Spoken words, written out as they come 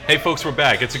Hey folks, we're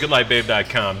back. It's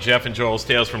agoodlifebabe.com. Jeff and Joel's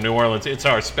Tales from New Orleans. It's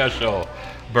our special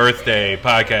birthday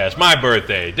podcast. My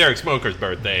birthday, Derek Smoker's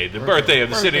birthday, the birthday of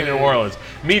the city of New Orleans,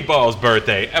 Meatball's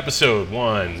birthday, episode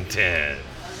 110.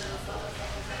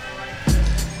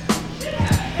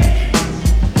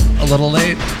 A little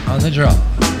late on the draw.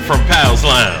 From Pal's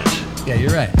Lounge. Yeah,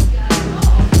 you're right.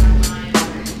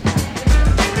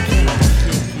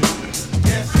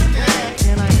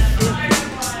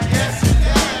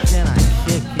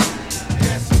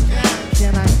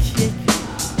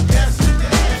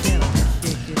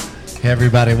 Hey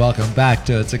everybody, welcome back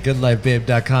to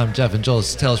it'sagoodlifebabe.com. Jeff and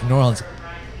Joel's Tales from New Orleans.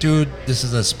 Dude, this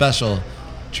is a special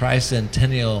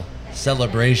tricentennial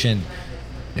celebration.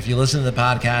 If you listen to the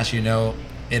podcast, you know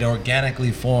it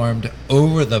organically formed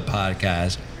over the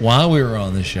podcast while we were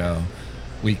on the show.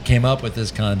 We came up with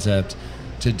this concept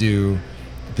to do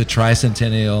the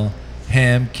tricentennial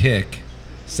ham kick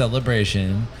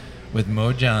celebration with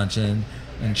Mo Johnson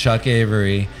and Chuck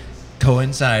Avery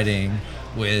coinciding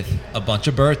with a bunch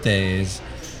of birthdays.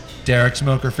 Derek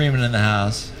Smoker Freeman in the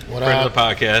house. What friend of the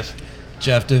podcast.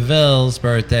 Jeff DeVille's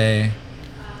birthday.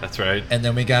 That's right. And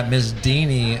then we got Miss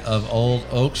Deanie of Old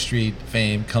Oak Street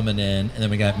fame coming in. And then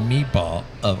we got Meatball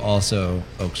of also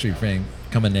Oak Street fame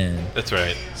coming in. That's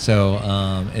right. So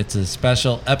it's a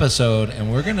special episode,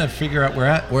 and we're gonna figure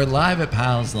out we're live at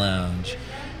Pal's Lounge,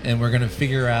 and we're gonna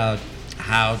figure out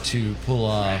how to pull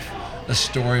off a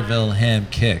Storyville ham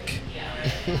kick.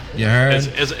 You heard?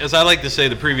 As I like to say,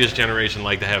 the previous generation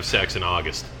liked to have sex in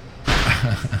August.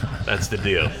 That's the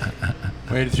deal.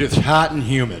 Wait, it's just hot and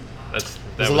humid.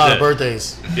 There's a lot of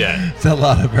birthdays. Yeah. It's a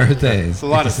lot of birthdays. It's a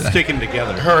lot of sticking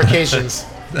together. Hurricanes.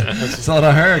 It's a lot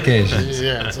of hurricanes.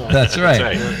 Yeah, that's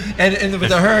right. And with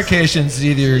the hurricanes, it's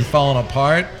either you're falling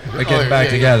apart or getting back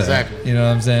together. Exactly. You know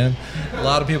what I'm saying? A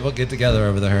lot of people get together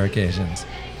over the hurricanes.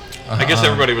 I guess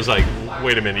everybody was like,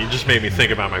 wait a minute, you just made me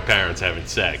think about my parents having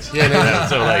sex. Yeah,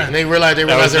 so like, and they realized they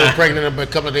were pregnant a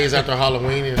couple of days after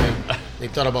Halloween, and they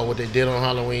thought about what they did on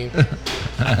Halloween,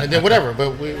 and then whatever.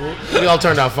 But we all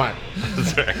turned out fine.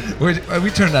 That's right. We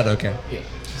turned out okay. Yeah,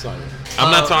 sorry.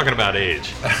 I'm not talking about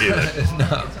age either.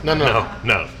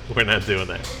 No, we're not doing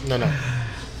that. No.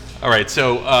 All right,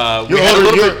 so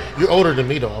you're older than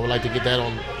me, though. I would like to get that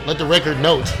on. Let the record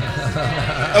note.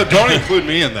 Oh, don't include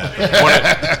me in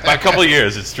that. By a couple of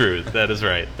years, it's true. That is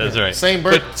right. That's right. Same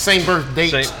birth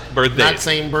date. Not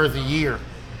same birth year.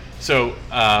 So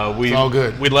it's all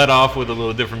good. We let off with a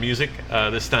little different music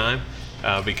this time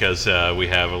because we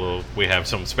have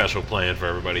some special planned for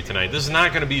everybody tonight. This is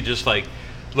not going to be just like,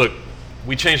 look,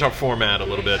 we changed our format a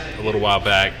little while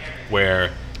back,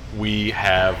 where we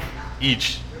have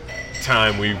each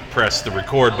time we press the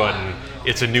record button,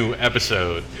 it's a new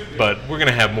episode, but we're going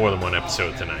to have more than one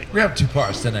episode tonight. We have two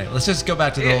parts tonight. Let's just go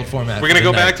back to the old format. We're going to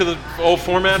go back to the old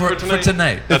format for tonight? For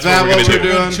tonight. That's what we're going to do.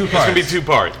 It's going to be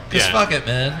two-part. Because fuck it,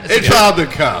 man. It's off the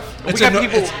cuff.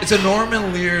 It's a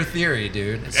Norman Lear theory,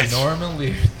 dude. It's a Norman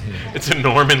Lear theory. It's a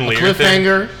Norman Lear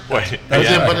cliffhanger. Wait.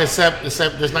 But except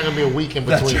there's not going to be a week in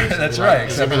between. That's right.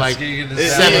 Except for like you'll be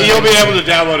able to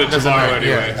download it tomorrow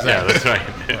anyway. Yeah, that's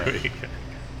right.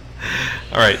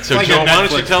 All right, so like Joel, why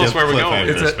don't you tell us where we're going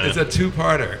with this, man? It's a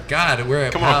two-parter. God, we're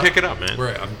at Come on, pick it up, man.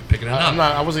 I'm picking it up.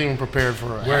 I wasn't even prepared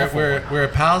for it. We're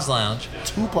at Pal's Lounge.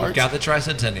 Two parts. We've got the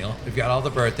tricentennial. We've got all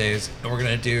the birthdays, and we're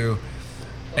gonna do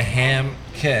a ham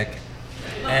kick.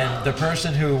 And the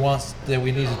person that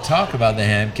we need to talk about the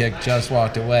ham kick just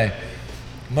walked away.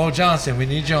 Mo Johnson, we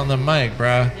need you on the mic,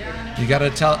 bro. You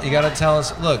gotta tell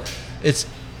us.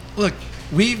 Look.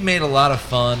 We've made a lot of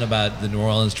fun about the New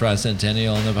Orleans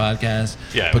Tricentennial on the podcast.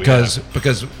 Yeah, because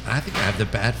I think I have the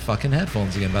bad fucking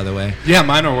headphones again, by the way. Yeah,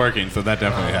 mine are working, so that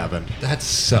definitely happened. That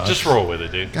sucks. Just roll with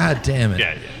it, dude. God damn it.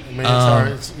 Yeah. I mean,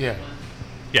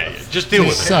 Yeah, just deal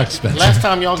with it. Sucks, Spencer. Last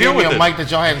time y'all gave me a mic that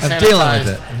y'all hadn't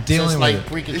sanitized. I'm dealing with it.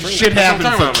 Freaking shit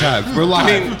happens sometimes. We're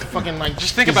live.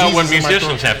 Just think about what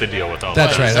musicians have to deal with all that.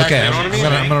 That's right. Exactly. Okay, You know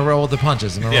what I'm gonna roll with the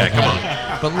punches. Come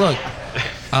on. But look,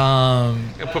 I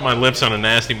put my lips on a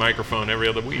nasty microphone every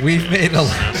other week. We've had a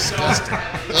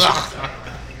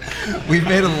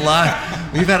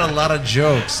lot of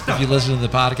jokes, if you listen to the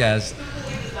podcast,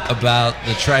 about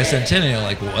the Tricentennial.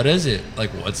 Like, what is it?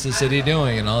 Like, what's the city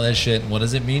doing and all that shit, and what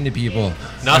does it mean to people?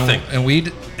 Nothing.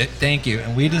 Thank you.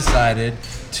 And we decided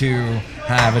to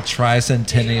have a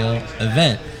Tricentennial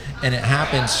event, and it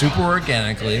happened super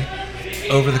organically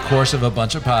over the course of a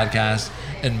bunch of podcasts.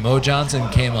 And Mo Johnson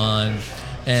came on.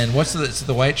 And what's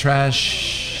the white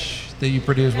trash that you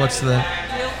produce? What's the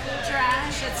real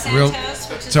trash at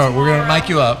Santos? Sorry, we're gonna mic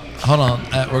you up. Hold on,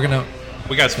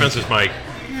 We got Spencer's mic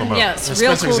from Yes,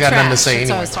 real Spencer's cool got trash. nothing to say That's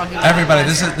what I anyway. was talking about. everybody.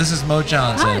 This is Mo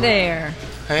Johnson. Hi there.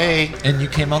 Hey. And you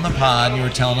came on the pod and you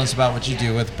were telling us about what you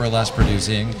do with Burlesque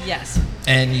Producing. Yes.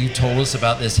 And you told us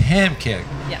about this ham kick.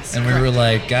 Yes, And we were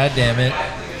like, God damn it,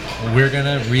 we're going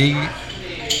to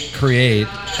recreate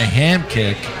a ham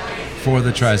kick for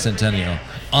the Tricentennial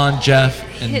on Jeff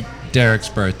and Derek's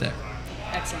birthday.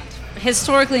 Excellent.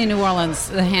 Historically in New Orleans,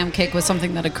 the ham kick was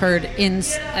something that occurred in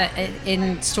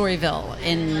Storyville,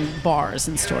 in bars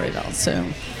in Storyville. So,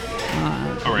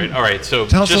 All right. So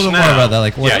Tell us a just little now, more about that.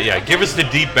 Like, what, yeah. Give us the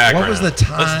deep background. what was the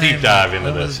time? Let's deep dive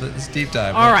into What this. was Let's deep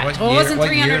dive. all right. Well, it wasn't what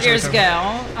 300 years are we years talking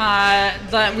ago.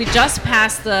 about? We just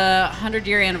passed the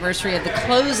 100-year anniversary of the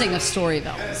closing of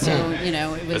Storyville. So,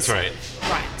 it was... That's right.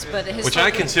 Right. But Which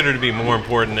I consider to be more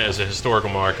important as a historical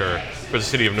marker for the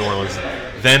city of New Orleans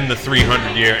than the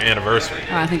 300-year anniversary.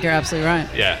 I think you're absolutely right.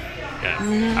 Yeah.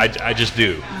 I just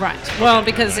do. Right. Well,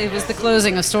 because it was the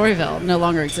closing of Storyville, no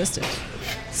longer existed.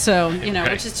 So,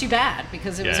 Right. which is too bad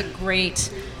because it was a Yeah. great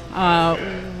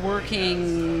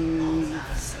working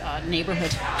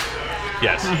neighborhood.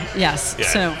 Yes. Yes. Yeah.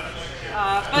 So,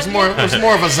 It was more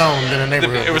of a zone than a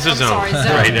neighborhood. It was a zone. sorry, zone.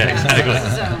 Right, yeah, exactly.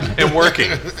 Zone. And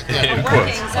working. In Working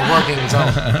quotes. zone. a working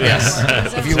zone. Yes,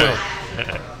 if you will.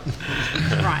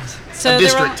 Right. So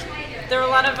district. There were a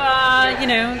lot of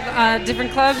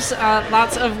different clubs.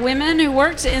 Lots of women who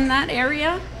worked in that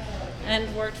area,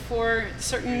 and worked for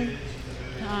certain.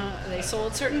 They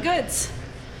sold certain goods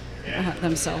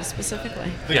themselves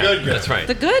specifically. Yeah, that's right.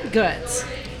 The good goods.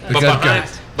 But good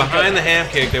behind the ham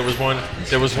kick, there was one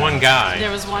guy.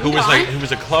 There was one who was guy. he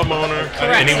was a club owner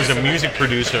and he was a music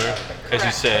producer, as you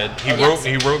Correct. said. He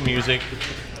Yes. wrote music,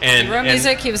 and He wrote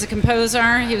music. He was a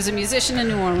composer. He was a musician in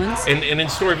New Orleans. And in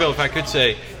Storyville, if I could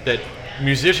say that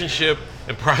musicianship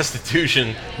and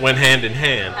prostitution went hand in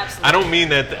hand. Absolutely. I don't mean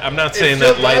that. I'm not saying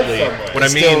still that lightly. does somewhat. What I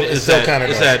It mean still- it is still that kinda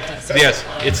does. yes,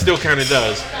 it still kind of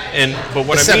does. But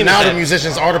what Except I mean now is the that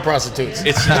musicians are the prostitutes.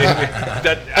 it's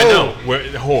that I know we're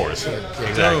whores.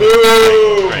 Exactly.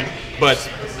 Right. But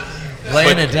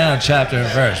Laying it down chapter and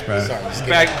verse, bro.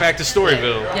 back to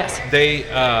Storyville. Yes. They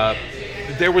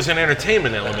there was an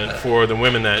entertainment element for the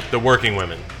working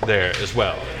women there as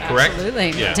well. Correct?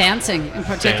 Absolutely. Yeah. Dancing in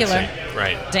particular. Dancing,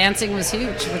 right. Dancing was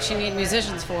huge, which you need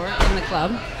musicians for in the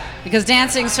club. Because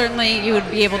dancing, certainly you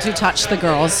would be able to touch the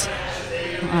girls,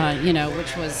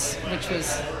 which was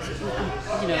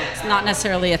it's not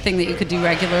necessarily a thing that you could do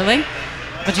regularly.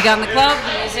 But you got in the club,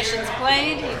 the musicians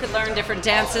played, you could learn different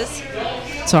dances.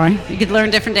 You could learn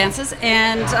different dances,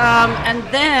 and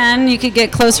then you could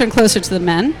get closer and closer to the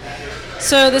men.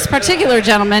 So this particular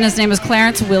gentleman, his name was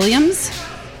Clarence Williams,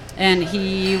 and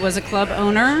he was a club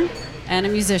owner and a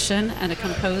musician and a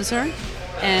composer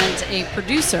and a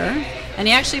producer, and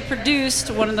he actually produced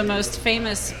one of the most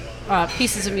famous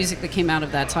pieces of music that came out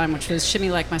of that time, which was "Shimmy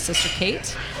Like My Sister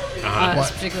Kate,"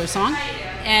 this particular song.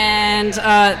 And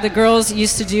the girls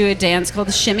used to do a dance called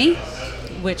the shimmy,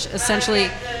 which essentially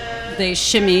they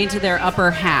shimmied their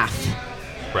upper half.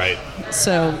 Right.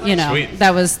 So Sweet.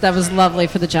 that was lovely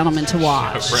for the gentlemen to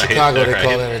watch. Right. Chicago, they right.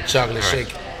 call it a chocolate Right.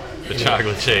 shake. The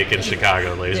chocolate shake in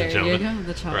Chicago, ladies and There you gentlemen.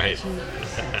 go, the chocolate Right.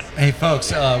 shake. Hey,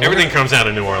 folks. Everything comes out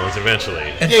of New Orleans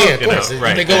eventually. Yeah, of You know, course.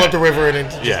 right, They go yeah. up the river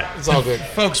and Yeah. it's all good.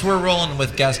 Folks, we're rolling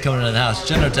with guests coming in the house.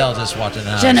 Jen Odell just walked in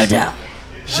the house. Jen Odell.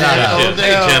 Shout out.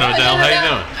 Hey, Jen Odell, how you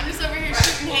doing? I'm just over here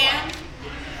shooting ham.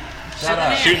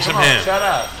 Shooting some ham. Shout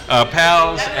out.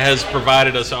 Pals has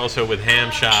provided us also with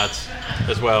ham shots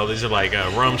as well. These are like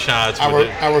rum shots. I with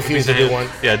refuse to do ham. one.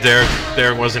 Yeah,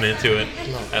 Derek wasn't into it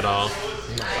at all.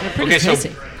 They're pretty Okay, so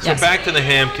tasty. back to the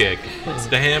ham kick.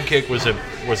 The ham kick was a thing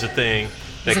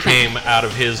that Was a thing. came out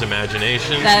of his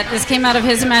imagination. This came out of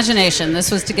his imagination.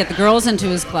 This was to get the girls into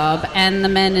his club and the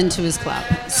men into his club.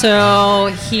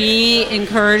 So he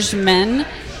encouraged men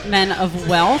of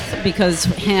wealth, because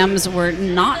hams were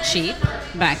not cheap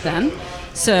back then.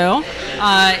 So,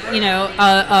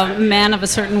 a man of a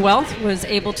certain wealth was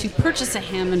able to purchase a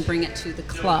ham and bring it to the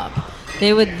club.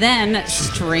 They would then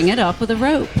string it up with a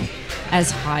rope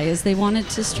as high as they wanted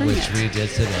to string Which it, we did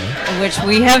today. which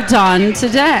we have done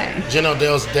today. Jen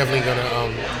Odell's definitely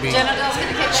gonna be. Jen Odell's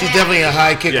gonna kick She's the definitely a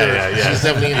high kicker. Yeah. She's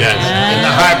definitely in Yes.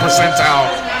 the high percentile.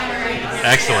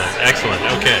 Excellent.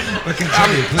 Okay. But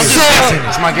continue, please.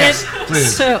 It's my guess.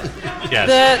 Please. So Yes.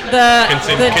 the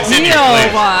Continue, deal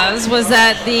please. was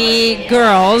that the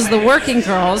girls, the working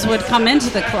girls, would come into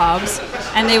the clubs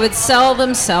and they would sell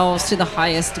themselves to the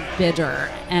highest bidder,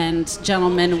 and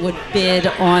gentlemen would bid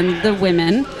on the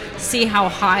women, see how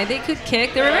high they could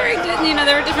kick. There were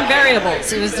there were different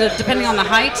variables. It was depending on the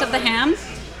height of the ham.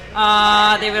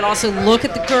 They would also look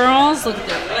at the girls, look at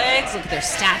their legs, look at their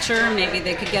stature. Maybe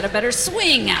they could get a better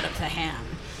swing out of the ham.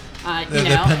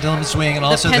 The pendulum swing and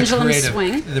also the pendulum creative,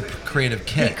 swing. the creative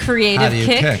kick. The creative How do you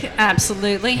kick,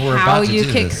 absolutely. We're How about to you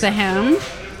do kick this. the ham.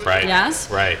 Right. Yes.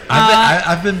 Right.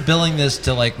 I've been billing this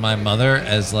to like my mother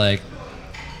as like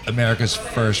America's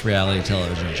first reality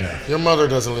television show. Your mother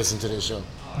doesn't listen to this show.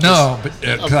 No, but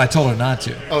because I told her not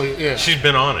to. Oh yeah. She's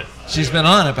been on it. She's been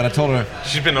on it, but I told her.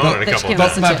 She's been on it a But couple she of can't But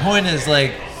times. listen my to it. point is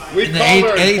like We in the called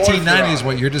her and forced her 1890s, on.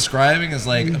 what you're describing is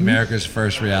like America's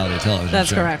first reality television That's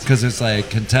show. correct. Because it's like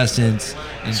contestants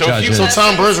and So if you- judges. So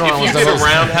Tom Bergeron If was you the did a host.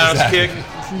 roundhouse kick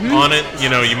on it, you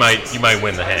know, you might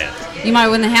win the hand. You might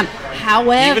win the ham.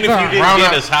 However, Even if you didn't Round get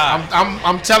up. as high.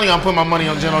 I'm telling you, I'm putting my money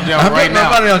on Jen Odell I'm right putting my now.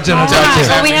 money on Jen Hold Odell, on, too.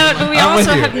 but we I'm with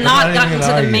also you. have I'm not not gotten even to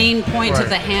the arguing. main point of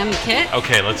the ham kick.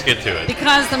 Okay, let's get to it.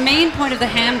 Because the main point of the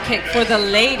ham kick for the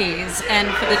ladies and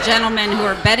for the gentlemen who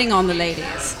are betting on the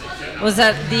ladies was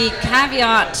that the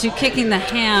caveat to kicking the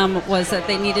ham was that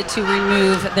they needed to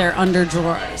remove their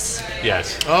underdrawers.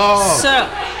 Yes. Oh, So,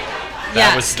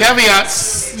 That was yes,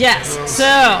 caveats. yes.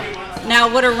 So,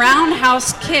 now would a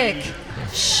roundhouse kick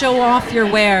show off your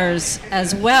wares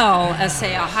as well as,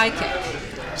 say, a high kick?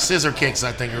 Scissor kicks,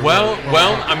 I think. Are Well,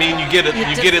 I mean, you get at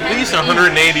least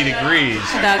 180 degrees.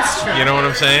 That's true. You know what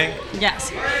I'm saying?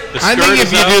 Yes. The I skirt think if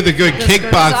is you up. do the good The skirt's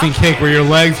kickboxing up. kick where your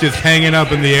legs just hanging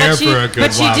up in the air But you, for a good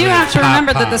but you while, do then have it's to pop,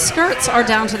 remember that pop. the skirts are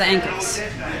down to the ankles.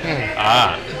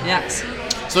 Ah. Yes.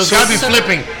 So it's got to be So-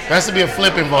 flipping. There has to be a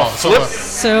flip involved. flip?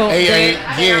 So Hey,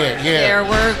 there, yeah. there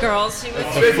were girls who would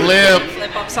The flip.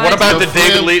 flip upside What about down. the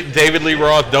flip. David Lee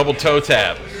Roth double toe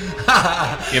tap?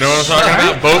 You know what I'm talking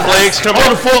about? Both legs come Oh, up.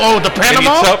 the full. The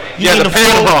Panama. tuck- You yeah, mean the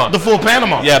Panama. The full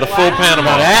Panama. Yeah, the full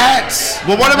Panama. That's.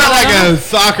 Well, what about like a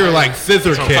soccer like scissor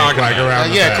That's what I'm kick talking like about. around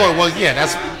the Yeah, back? Corey. Well, yeah,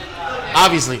 that's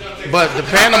obviously. But the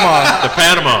Panama. The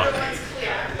Panama.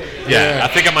 Yeah, Yeah. I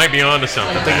think I might be onto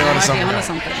something. I think you're onto Might be something. onto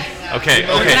something. Okay,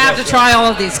 We're gonna have to try all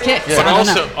of these kicks. But I don't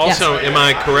also, know. also, Yes. am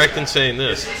I correct in saying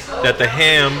this? That the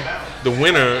ham, the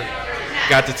winner,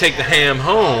 got to take the ham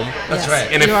home, That's Yes. right.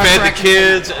 and it You are fed the correct.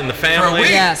 kids and the family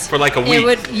Yes. for like a It week.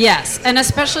 would, yes, and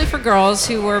especially for girls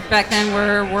who were back then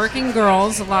were working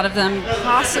girls. A lot of them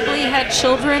possibly had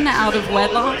children out of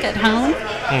wedlock at home.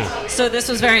 So this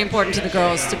was very important to the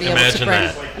girls to be able to Imagine bring.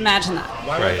 that. Imagine that.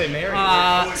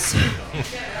 Right.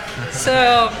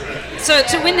 So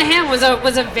to win the ham was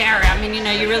a very. I mean,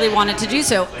 you really wanted to do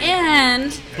so,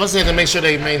 and Plus, they had to make sure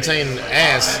they maintain the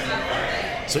ass.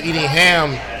 So eating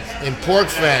ham and pork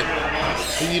fat,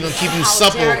 keep you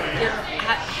supple. I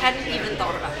hadn't even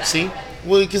thought about that. See?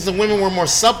 Well, because the women were more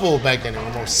supple back then. They were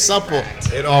more supple.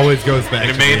 It always goes back.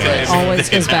 It to made the it- ass. Always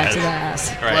goes back to the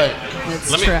ass. Right.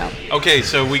 It's Let me- true. Okay,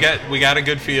 so we got a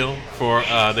good feel for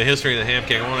the history of the ham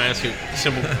cake. I want to ask you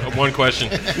simple one question.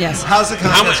 Yes. How's the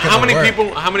How contest how gonna many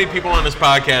work? how many people on this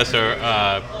podcast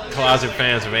are closet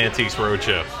fans of Antiques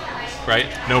Roadshow? Right?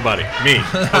 Nobody. Me.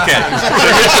 Okay.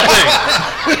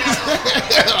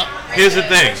 So here's the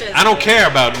thing. I don't care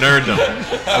about nerddom.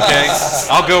 Okay?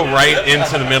 I'll go right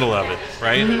into the middle of it,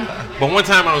 right? But one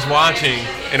time I was watching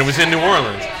and it was in New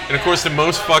Orleans. And of course the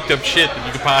most fucked up shit that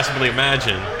you could possibly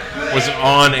imagine was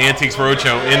on Antiques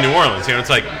Roadshow in New Orleans. It's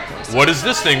like, what is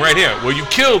this thing right here? Well, you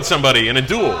killed somebody in a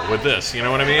duel with this. You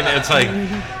know what I mean? It's like,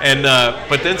 and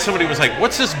but then somebody was like,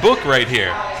 "What's this book right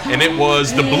here?" And it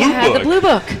was the Blue Yeah, Book. the Blue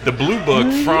Book. The Blue Book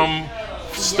from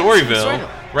Storyville,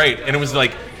 Storyville. right? And it was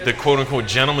like the quote unquote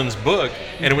gentleman's book,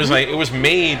 and it was like it was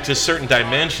made to certain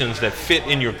dimensions that fit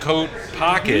in your coat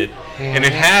pocket, and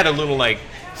it had a little like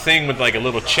thing with like a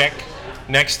little check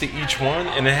next to each one,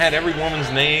 and it had every woman's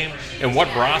name and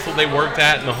what brothel they worked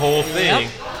at and the whole thing.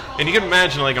 Yep. And you can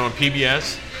imagine, like on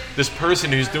PBS, this person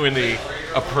who's doing the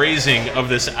appraising of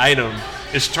this item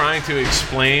is trying to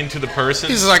explain to the person.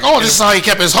 He's like, oh, this is how he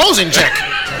kept his hose in check.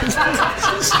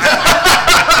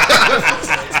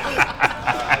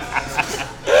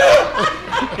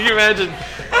 Can you imagine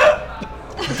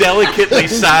delicately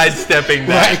sidestepping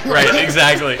that? Right,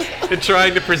 exactly. And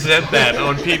trying to present that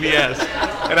on PBS.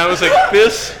 And I was like,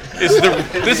 this is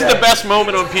the best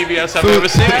moment on PBS I've ever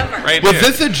seen. Right Was here.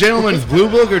 this a gentleman's blue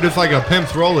book or just like a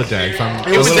pimp's Rolodex?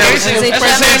 It was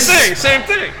Same same same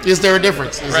thing. Is there a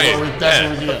difference? Is Right, That's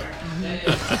what we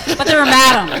do. But there were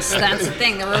madams. That's the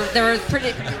thing. There were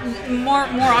pretty more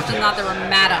often than not there were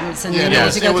madams, and you there had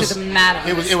was- to go through the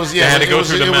madams. It was They had to go it was,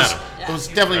 through the it was, madam. it was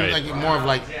definitely Right. like more of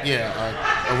like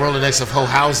a Rolodex of whole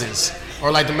houses,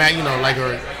 or like the like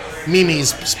or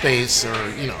Mimi's space, or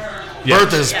Yeah.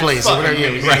 Bertha's place, or whatever.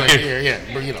 Yeah, Right. like, yeah,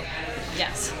 but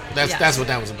Yes. that's yes. what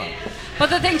that was about. But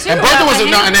the thing too. And about Bertha was the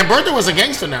ham- and then Bertha was a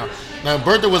gangster now. Now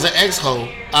Bertha was an ex-hoe,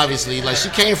 obviously. Like she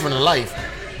came from the life,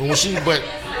 but when but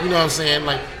you know what I'm saying?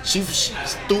 Like she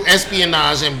through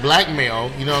espionage and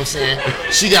blackmail, you know what I'm saying?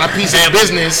 She got a piece of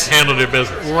business. Handle their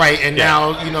business. Right, and Yeah, now,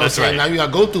 you know what I'm that's saying? right. Now you got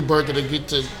to go through Bertha to get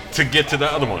to... the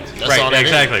other ones. That's Right, all that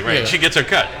exactly, is. right. Yeah. She gets her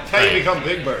cut. That's how you Right. become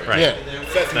Big Bird. Right. Yeah.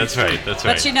 That's right. That's But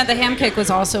right. you know, the ham cake was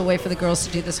also a way for the girls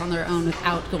to do this on their own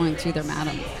without going through their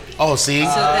madam. Oh, see?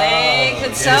 So they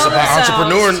could sell was about themselves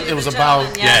entrepreneur. to It was the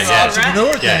about- gentleman. Yeah, Yes, yeah. correct.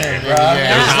 Entrepreneur Yeah. thing, Yeah. bro. It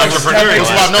was It entrepreneur. was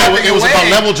about it was about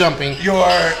level jumping. Your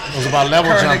It was about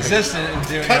level current jumping. existence and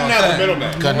doing Cutting your out the thing.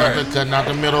 middleman. Cutting out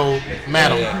the middle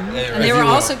madam. And they were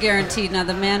also guaranteed. Now,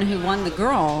 the man who won the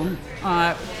girl,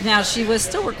 now she was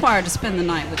still required to spend the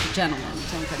night with the gentleman.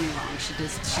 Don't get me wrong. She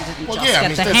didn't Well, just yeah, I get mean,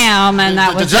 the that's- ham, and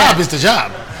that was the job it. is the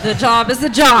job. The job is the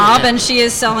job, and she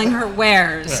is selling her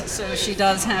wares, so she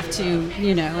does have to,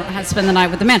 spend the night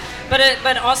with the man.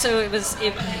 But also it was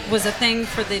a thing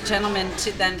for the gentleman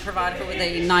to then provide her with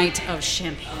a night of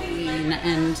champagne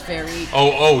and very.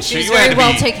 So She was you had very to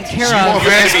well be taken care you of.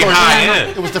 had to be high end.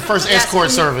 It was the first Yes, escort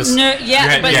service. No,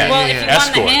 yeah, but yeah, well, yeah, if you yeah. won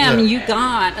Escort. the ham, you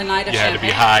got a night of You had to be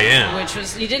champagne, high end. which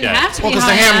was you didn't Yeah. have to Well, be 'cause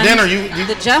the high ham end. dinner, you-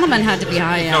 the gentleman had to be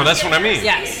high end. No, that's what I mean.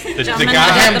 Yes, The gentleman guy-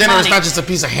 had The ham the dinner is money. not just a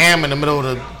piece of ham in the middle of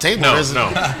the table. No, There's- no.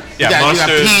 You Yeah, got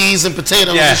mustard. peas and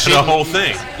potatoes Yeah, and shit. the whole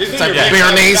thing. Type of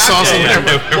béarnaise sauce and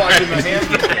whatever.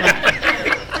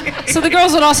 So the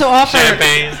girls would also offer.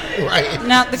 Champagne. Right.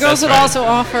 Now the girls That's would right. also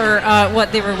offer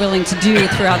what they were willing to do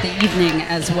throughout the evening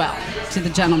as well to the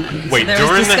gentlemen. Wait, there was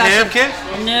during the discussion- ham kick?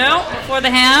 No, before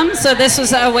the ham. So this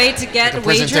was a way to get The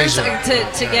wagers presentation.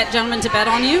 to get gentlemen to bet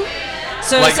on you.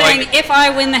 So Like- saying, if I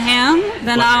win the ham,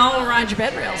 then I'll ride your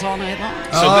bed rails all night long.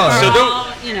 So, Oh, so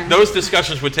yeah. those, those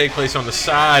discussions would take place on the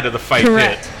side of the fight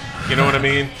Correct. pit. You know what I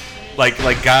mean? Like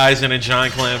guys in a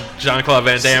Jean-Claude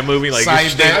Van Damme movie, like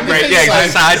Side bet. right, yeah, exactly,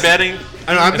 side betting.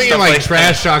 I know, I'm and thinking stuff like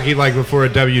trash that. talking like before a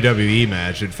WWE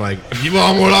match. It's like, you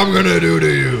want what I'm gonna do to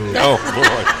you. Oh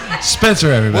boy.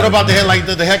 Spencer, everybody. What about the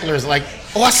hecklers? Like,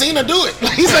 oh, I seen her do it.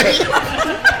 He's like,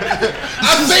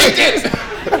 I seen it.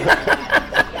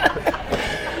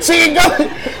 She can go.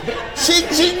 She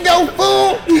can go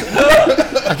fool.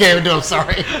 I can't even do it. I'm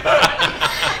sorry. She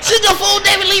can go fool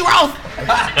David Lee Roth.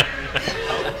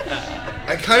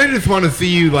 I kind of just want to see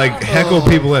you like heckle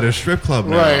people at a strip club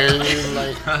now. Right.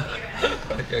 Like,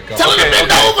 tell her to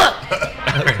bend over.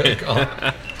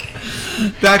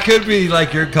 That could be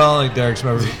like you're calling Derek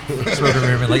Smoker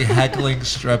Room, like heckling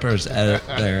strippers at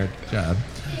their job.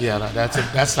 Yeah, no,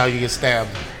 that's how you get stabbed.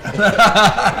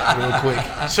 Real quick.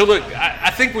 So look,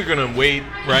 I think we're gonna wait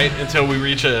right until we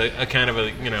reach a kind of a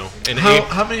an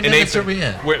How many an minutes eight- are we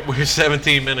in? We're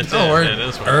 17 minutes Oh, in. we're man,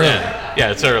 this one. early.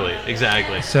 Yeah, it's early.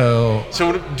 Exactly. So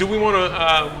So do we want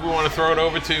to throw it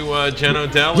over to Jen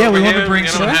Odell? yeah, over we want here? to bring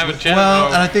You know, some. have it, Jen? Well, Oh,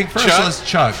 and I think first Chuck? let's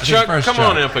Chuck. I think Chuck, first come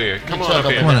Chuck. on up here. Come on Chuck up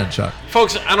up here. Come on in, Chuck.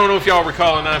 Folks, I don't know if y'all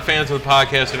recall or not fans of the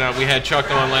podcast or not. We had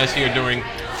Chuck on last year during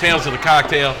Tales of the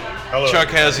Cocktail. Hello. Chuck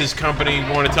has his company. You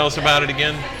want to tell us about it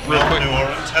again, real Mount quick? New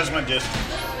Orleans has my disc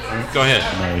Go ahead.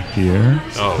 right here.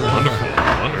 Oh, wonderful,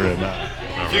 wonderful.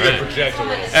 All You can right. project a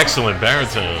little. Excellent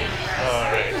baritone. All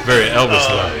right. Very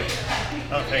Elvis-like.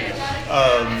 Oh, thank you.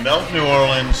 Melt New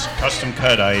Orleans custom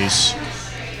cut ice.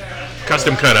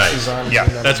 Custom cut ice. Yeah,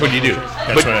 That's what you do.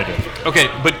 That's But- what I do. Okay,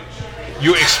 but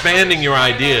you're expanding your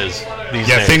ideas these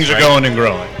Yeah, days. things are right? going and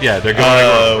growing. Yeah, they're going and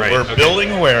growing. Right. We're okay.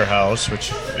 building a warehouse,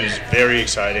 which is very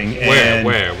exciting. And,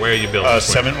 Where are you building? this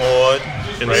one? 7th Ward,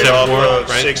 In the right 7th off Ward, of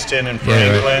right? 610 and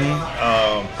Yeah, right.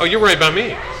 Franklin. Oh, you're right by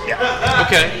me. Yeah.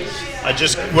 Okay.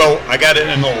 I got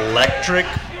an electric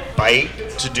bike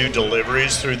to do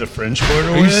deliveries through the French Quarter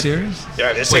Are you with. serious?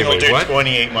 Yeah, this Wait, thing will wait, do what?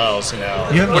 28 miles an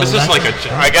hour. You have What an is this like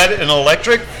electric- I got an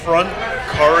electric front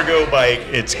cargo bike.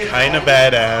 It's kind of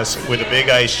badass with a big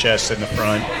ice chest in the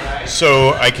front,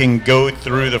 so I can go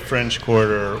through the French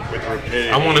Quarter with rapidity.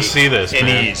 I wanna see this, and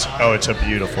man. ease. Oh, it's a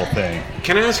beautiful thing.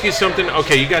 Can I ask you something?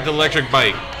 Okay, you got the electric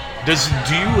bike. Do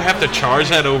you have to charge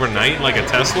that overnight like a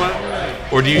Tesla,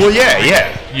 or do you? Well, yeah.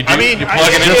 You do. I mean, you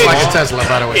plug it in. Just like a Tesla,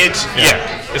 by the way. It's yeah.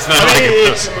 It's not I like mean,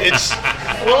 a it's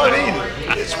well, I mean,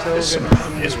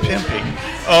 it's pimping.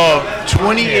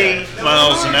 28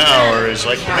 miles an hour is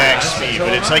like the max speed,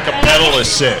 but it's like a pedal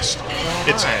assist.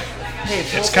 It's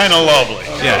kind of lovely.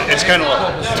 Yeah. It's kind of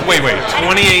lovely. Wait.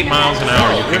 28 miles an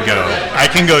hour you can go I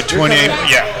can go 28.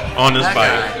 Yeah. on this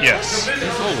bike. Yes.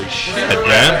 Holy shit,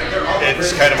 man!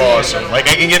 It's kind of awesome. Like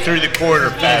I can get through the quarter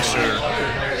faster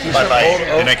by bike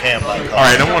than I can by car. All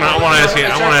right, I want to ask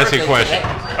you a question.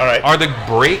 All right. Are the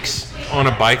brakes on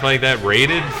a bike like that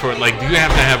rated for like? Do you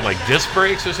have to have like disc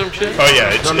brakes or some shit? Oh yeah,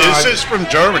 this is from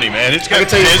Germany, man. It's got I can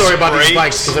tell you a disc story about these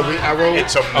brakes. bikes because I rode.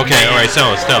 It's amazing. Okay, all right,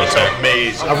 tell us. It's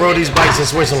amazing. I rode these bikes in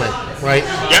Switzerland, right?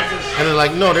 Yep. And they're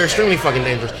like, no, they're extremely fucking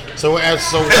dangerous. So a few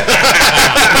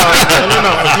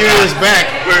years back,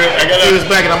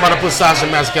 and I'm about to put Sasha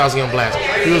Maskowski on blast.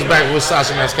 A few years back with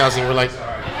Sasha Maskowski, and we're like,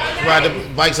 ride the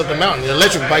bikes up the mountain, the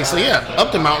electric bikes. So yeah,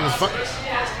 up the mountain is fun.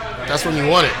 That's when you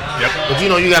want it. Yep. But you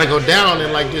know, you got to go down,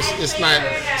 and like this, it's not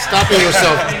stopping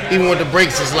yourself. Even with the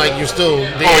brakes, it's like you're still.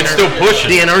 It's still pushing.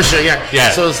 The inertia, yeah. Yeah.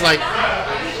 So it's like,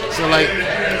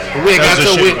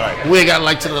 we got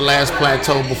like to the last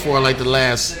plateau before like the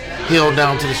last hill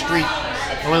down to the street.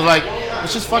 And we're like,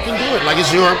 let's just fucking do it. Like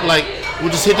it's Europe. Like we'll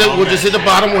just hit the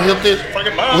bottom. We'll hit the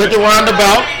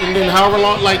roundabout, and then however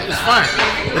long, like it's fine.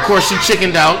 Of course, she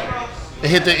chickened out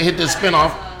and hit the spin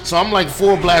off. So I'm like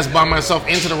full blast by myself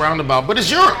into the roundabout, but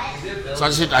it's Europe. So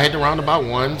I hit the roundabout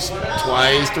once,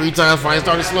 twice, 3 times. Finally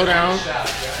started to slow down.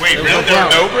 Wait, really? There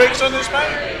are no brakes on this bike?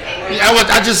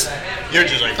 You're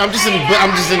just like, I'm just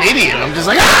an idiot. I'm just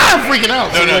like, freaking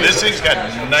out. No, this thing's got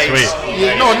nice.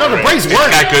 Yeah, no, the brakes work.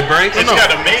 It's got good brakes? It's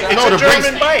got amazing. It's a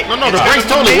German bike. No, the brakes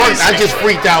totally work. I just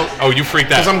freaked out. Oh, you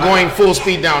freaked out. Because I'm going full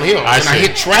speed downhill. I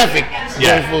hit traffic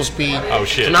going full speed. Oh,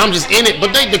 shit. So now I'm just in it.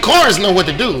 But the cars know what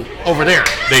to do over there.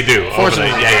 They do.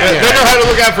 Fortunately. Yeah. They know how to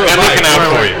look out for a bike. Looking out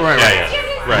for you. Right.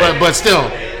 Right. But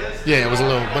still, yeah, it was a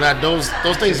little. But those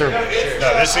things are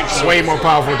This thing's way more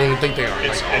powerful than you think they are.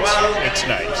 It's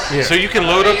nice. Yeah. So you can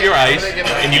load up your ice,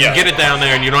 and you can get it down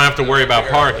there, and you don't have to worry about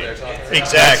parking.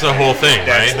 Exactly. That's the whole thing,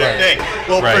 That's right? the thing.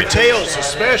 Well, Right. for Tails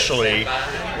especially,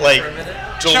 like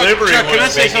delivery Chuck, can I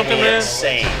was say making something, me man?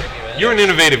 insane. You're an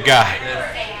innovative guy.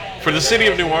 For the city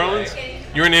of New Orleans,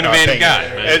 you're an innovative guy,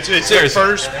 man. It's the Seriously.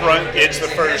 first front. It's the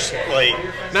first like.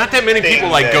 Not that many people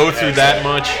thing go through that's that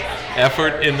much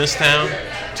effort in this town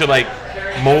to like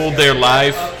mold their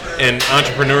life and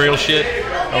entrepreneurial shit.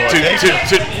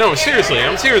 No, seriously,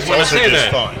 I'm serious when I also say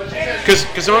just that. fun.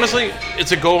 Because honestly,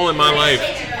 it's a goal in my life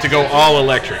to go all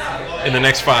electric in the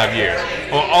next 5 years.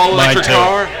 All electric too.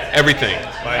 car, everything.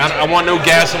 I want no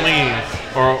gasoline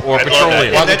or I'd love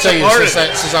petroleum. that. Well, I can That's tell a you, part of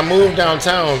since I moved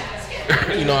downtown,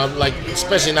 you know, I'm like,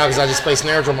 especially now because I just play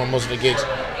snare drum on most of the gigs.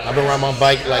 I've been riding my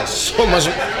bike like so much,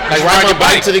 like riding my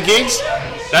bike to the gigs.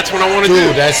 That's what I want to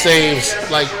Dude, do. that saves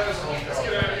like.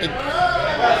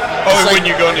 When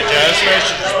you go into Jazz Fest,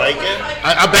 you just bike it.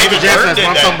 I back to David Jazz Byrne Fest, but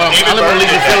I'm did talking about. that. I live on David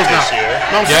Legion Byrne Fields did now. that this year.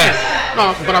 No, I'm saying. No,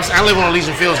 but I live on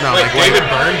Legion Fields now. Like David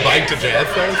Byrne bike to Jazz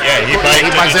Fest? Yeah, he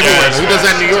he bikes everywhere. He does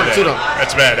that in New York too, though.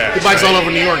 That's badass. He bikes all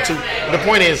over New York too. The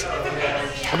point is,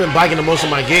 I've been biking to most of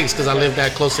my gigs because I live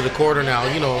that close to the quarter now.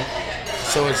 You know,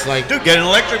 so it's like. Dude, get an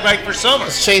electric bike for summer.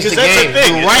 Let's change the 'Cause that's game. the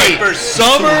thing. You're It's right. like for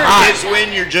summer Too hot. is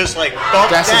when you're just like,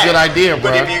 fuck That's a that. good idea,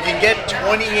 bro. But if you can get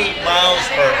 28 miles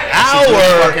per a hour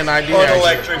good fucking idea, on an actually.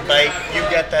 electric bike, you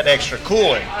get that extra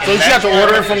cooling. So did you have to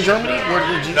order it from Germany? Where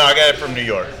did you? No, I got it from New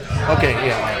York. Okay,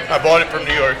 yeah. I bought it from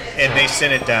New York, and they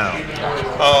sent it down.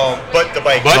 But the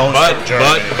bike comes from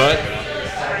Germany. But,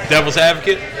 devil's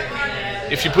advocate,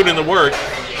 if you put in the work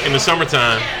in the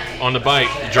summertime on the bike,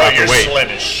 you drop you're the weight. slim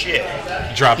as shit.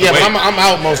 You drop the Yeah, weight. but I'm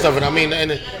out most of it. I mean,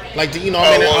 and like you know,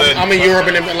 I'm in Europe,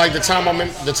 and like the time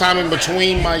in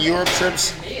between my Europe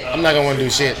trips, I'm not gonna want to do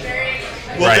shit.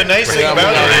 Well, Right. the nice thing Yeah,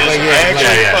 about it is, like, I yeah,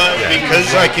 actually yeah, find yeah.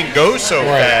 because I can go so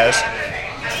Right. fast,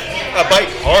 I bike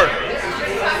harder.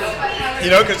 You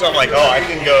know, because I'm like, I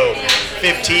can go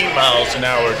 15 miles an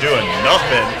hour doing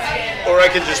nothing, or I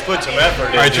can just put some effort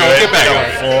into right, Joel, it get back and on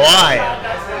I'm flying.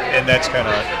 And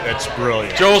that's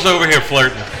brilliant. Joel's over here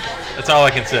flirting. That's all I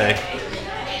can say.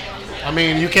 I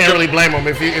mean, you can't really blame them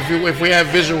if we have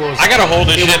visuals. I gotta hold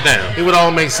this shit down. It would all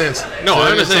make sense. No,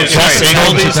 I understand. Is that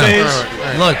single these days?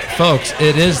 Right. Look, folks,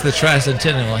 it is the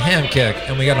Tricentennial Ham Kick,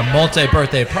 and we got a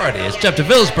multi-birthday party. It's Jeff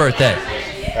DeVille's birthday,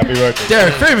 Happy birthday.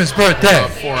 Derek Freeman's birthday,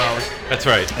 4 hours. That's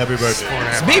right. Happy birthday.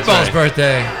 it's Meatball's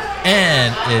birthday,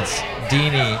 and it's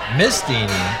Miss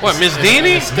Deanie. What, Miss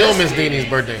Deanie? Still Miss Deanie's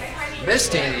birthday. Miss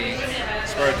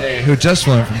Deanie's birthday. Who just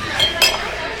learned from.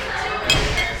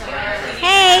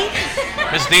 Hey,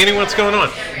 Miss Deanie, what's going on?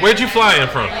 Where'd you fly in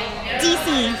from?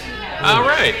 DC. All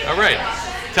right.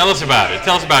 Tell us about it.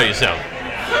 Tell us about yourself.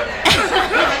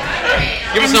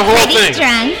 Give us the whole pretty thing.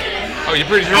 drunk. Oh, you're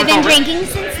pretty I've drunk been already? drinking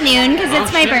since noon because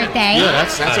it's my birthday. Yeah,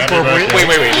 that's Happy appropriate. birthday.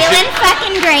 Wait. Feeling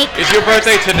fucking great. Is your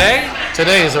birthday today?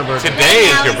 Today is her birthday. Today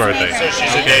is your Now is my birthday. So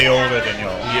she's a day older than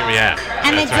y'all. Yeah.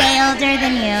 I'm a that's right. day older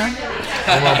than you.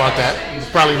 I don't know about that.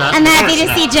 Probably not. I'm happy to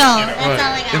see Joel. That's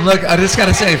all I And got. look, I just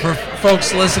gotta say, for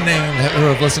folks listening who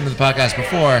have listened to the podcast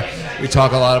before, we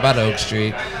talk a lot about Oak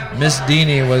Street. Miss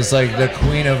Deanie was like the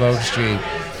queen of Oak Street.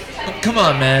 Come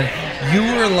on, man. You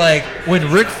were like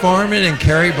when Rick Foreman and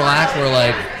Carrie Black were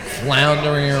like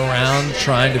floundering around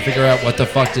trying to figure out what the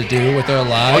fuck to do with their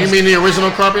lives. Oh, you mean the original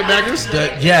carpetbaggers?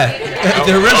 The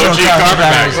original OG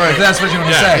carpetbaggers, carpetbaggers. if that's what you want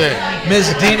to Yeah. say.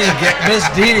 Miss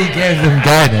Dini gave them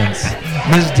guidance.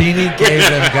 Miss Dini gave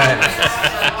them guidance.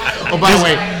 Oh, by the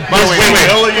way, Really first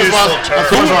of all, useful term.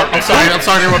 I'm sorry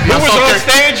to interrupt you. Who was on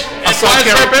stage?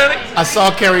 I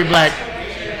saw Carrie Black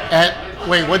at,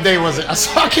 what day was it? I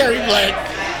saw Carrie Black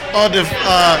on the,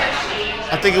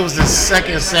 I think it was the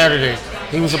second Saturday.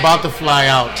 He was about to fly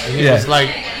out. And he was like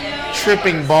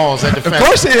tripping balls at the festival. Of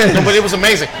course he is. No, but it was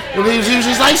amazing. He was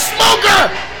just like, Smoker!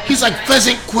 He's like,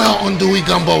 pheasant, quail, andouille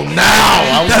gumbo now.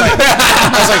 I was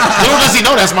like, little does he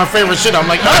know that's my favorite shit. I'm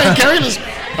like, all right, Carrie, let's.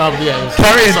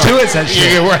 Carrie intuits that shit.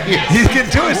 Yeah, right. He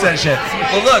intuits that shit.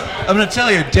 Well, look, I'm going to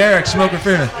tell you, Derek, Smoker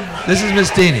Freeman, this is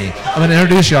Miss Dini. I'm going to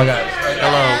introduce y'all guys.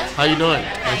 Hello, how you doing?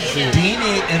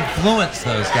 Dini influenced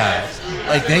those guys.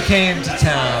 Like, they came to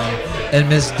town, and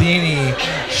Miss Dini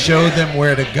showed them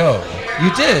where to go. You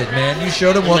did, man. You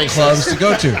showed them what makes clubs sense. to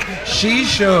go to. She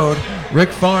showed Rick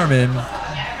Farman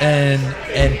and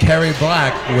Carrie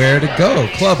Black where to go,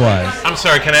 club-wise. I'm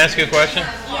sorry, can I ask you a question?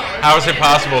 How is it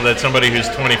possible that somebody who's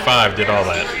 25 did all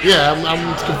that? Yeah,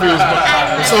 I'm confused.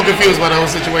 I'm so confused by the whole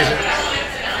situation.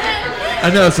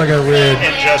 I know it's like a weird...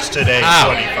 And just today,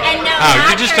 Ow. 25. And no, Oh, you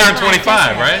not just for turned 25,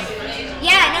 Black right?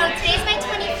 Yeah, no, today's my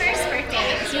 21st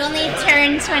birthday. So you only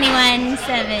turned 21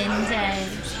 7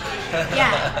 times.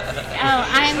 Yeah. Oh,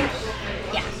 I'm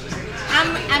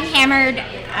hammered.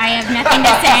 I have nothing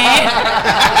to say.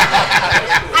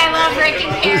 I love Rick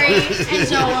and Carrie and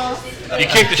Joel. You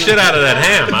kicked the shit out of that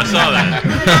ham. I saw that.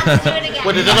 Let's do it again.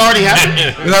 What, did it already happen?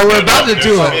 No, we're about to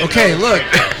do it. Okay, look.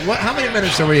 How many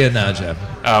minutes are we in now, Jeff?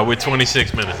 With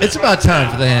 26 minutes. It's about time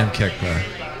for the ham kick, bro.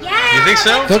 Yeah. You think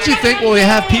so? Don't you think? Will we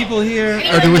have people here,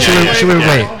 or should we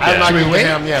wait? I'm not Should we getting wait?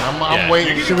 him yet. I'm Yeah.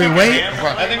 waiting. Should we wait?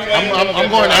 I'm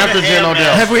going after Jen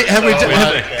Odell. Have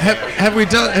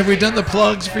we done the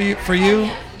plugs for you,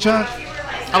 Chuck?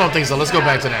 I don't think so. Let's go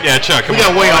back to that. Yeah, Chuck, come We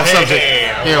got on. way off Hey, subject.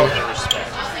 hey, Yeah.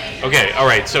 Okay, all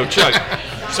right. So, Chuck,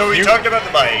 So we talked about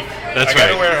the bike. That's I got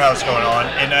right. a warehouse going on,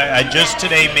 and I just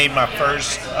today made my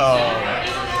first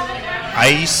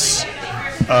ice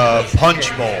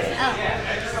punch bowl.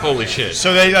 holy shit.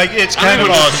 So they it's kind of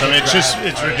awesome. It's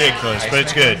ridiculous, but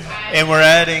it's good. And we're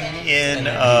adding in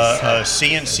a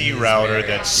CNC router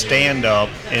that's stand up,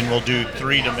 and we'll do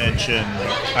 3-dimension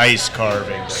ice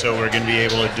carving. So we're going to be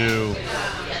able to do,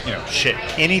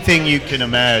 anything you can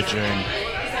imagine.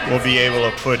 We'll be able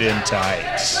to put into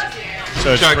ice.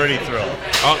 So it's Chuck, pretty thrilling.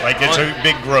 It's a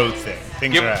big growth thing.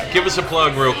 Things are happening. Give us a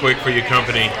plug real quick for your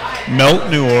company, Melt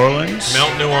New Orleans.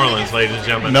 Melt New Orleans, ladies and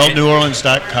gentlemen.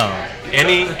 MeltNewOrleans.com.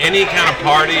 Any kind of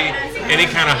party, any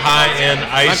kind of high-end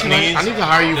ice needs. I need to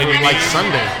hire you then for you like need-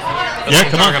 Sunday.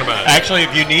 That's what I'm talking about. Actually,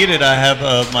 if you need it, I have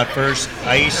my first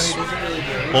ice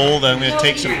bowl that I'm going to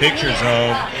take some pictures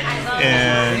of,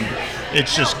 and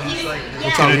it's just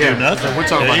going to do nothing. We're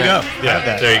talking there you about go. Yeah, Have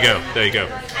that. there you go.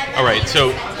 All right,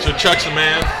 so Chuck's the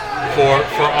man for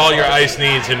all your ice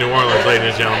needs in New Orleans,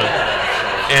 ladies and gentlemen.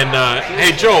 And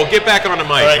hey, Joel, get back on the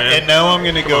mic, All right, man. and now I'm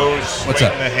going to go swing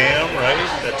up? the ham, right?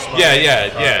 That's my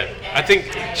Yeah. I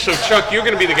think so. Chuck, you're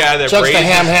going to be the guy that Chuck's the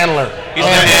raises. ham handler. He's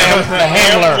the ham. The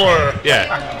handler. Yeah.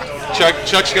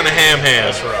 Chuck's going to ham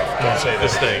That's right. Don't say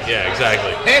this that. thing. Yeah,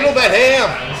 exactly. Handle that ham.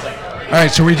 All right,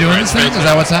 so we doing this thing? Is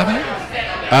that what's happening?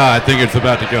 I think it's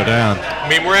about to go down. I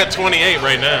mean, we're at 28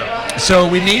 right now. So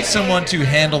we need someone to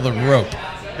handle the rope.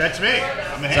 That's me.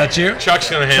 I'm a Is ham. that you? Chuck's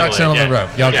going to handle Chuck's it. handling the yeah.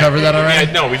 rope. Y'all covered that already?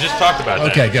 Yeah, no, we just talked about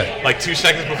that. Okay, good. Like 2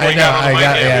 seconds before I you know, got on the I mic.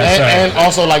 got- yeah. Sorry. And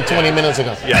also like 20 minutes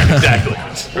ago. Yeah, exactly.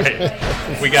 Right.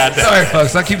 We got that. Sorry,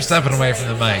 folks. I keep stepping away from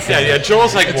the mic. Yeah.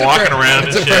 Joel's like walking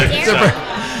around and shit.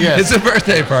 It's a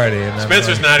birthday party. And I'm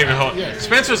Spencer's like- not even home.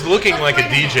 Spencer's looking like a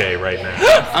DJ right now.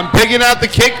 I'm picking out the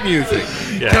kick music.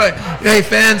 Yeah. Hey,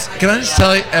 fans, can I just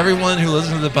tell you, everyone who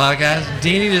listens to the podcast,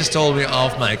 Deanie just told me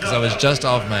off mic, because I was just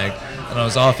off mic, and I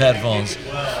was off headphones.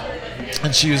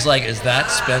 And she was like, "Is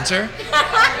that Spencer?"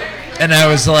 And I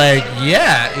was like,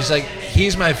 "Yeah." He's like,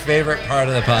 "He's my favorite part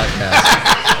of the podcast."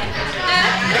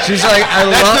 She's like, "I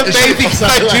love." That's amazing because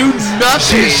I do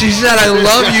nothing. She said, "I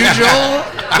love you, Joel."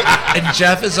 And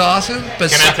Jeff is awesome, but,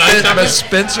 Can I tell you something?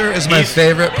 Spencer is my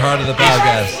favorite part of the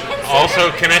podcast.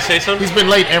 Also, can I say something? He's been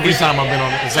late every time I've been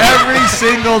on it. Every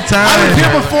single I was time.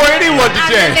 here before anyone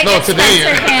today. I'm a big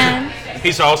Spencer fan.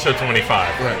 He's also 25.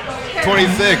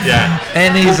 26. Yeah.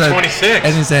 And he's Ooh, a 26.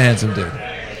 And he's a handsome dude.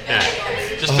 Yeah.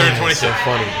 Just turned 26.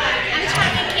 funny. I'm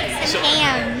trying to kick some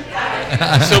ham.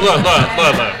 So look.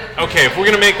 Okay, if we're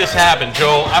gonna make this happen,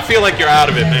 Joel, I feel like you're out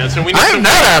of it, man. So we need I'm some,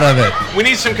 not out of it. we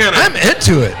need some kind I'm of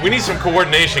into it. we need some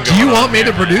coordination Do going on. you want me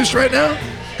to here. produce right now?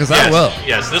 Because I will.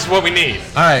 Yes, this is what we need.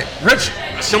 All right, Rich.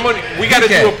 We got to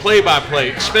Okay. do a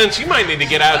play-by-play. Spence, you might need to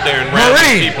get out there and round these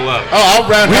Maureen. people up. Oh, I'll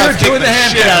roundhouse kick doing the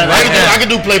hand shit out of right it. now. I can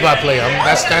do play-by-play.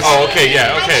 That's. Oh, okay,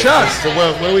 yeah, okay. Chuck. So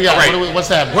what do we got? All right. What's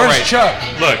happening? Where's right. Chuck?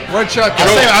 Look, Where's Chuck?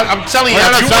 I'm telling you, you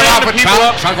round the people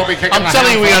up, I'm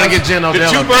telling you, we gotta get Jen the Odell.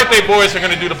 two birthday boys are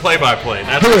going to do the play-by-play.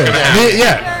 That's Who what's is? going to happen.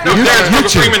 Yeah. No, You Terrence you Booker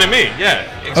two. Freeman and me. Yeah,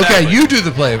 exactly. Okay, you do the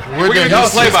play. We're gonna gonna do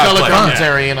do play-by-play. color Yeah.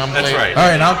 commentary, and I'm That's right. All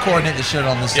right, and I'll coordinate the shit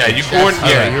on this. Yeah, stage. you coordinate.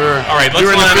 Yeah, Yeah, you're. All right, let's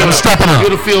You're in the line field. up. stepping up.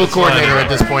 You're the field coordinator line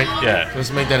at up. this point. Yeah. Let's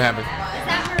make that happen.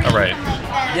 All right.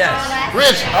 Yes.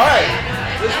 Rich. All right.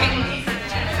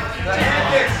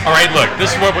 All right, look,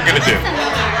 this is what we're going to do.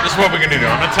 This is what we're going to do.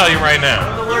 I'm going to tell you right now.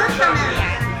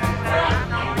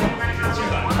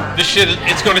 This shit,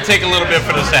 it's going to take a little bit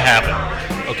for this to happen.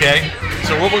 Okay?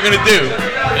 So what we're going to do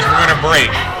is we're going to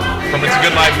break from It's a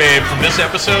Good Life, Babe from this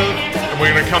episode, and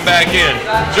we're going to come back in.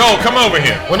 Joel, come over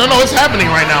here. Well, no, it's happening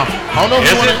right now. I don't know if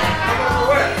Is you want it? to.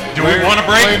 Do we want to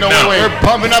break? Wait, no, No. wait. We're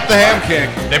pumping up the ham kick.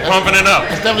 They're pumping it up.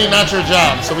 It's definitely not your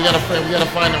job, so we gotta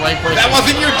find the right person. That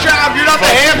wasn't your job. You're not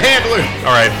the ham handler.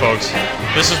 All right, folks.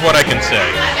 This is what I can say.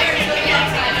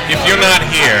 If you're not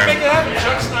here,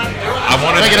 I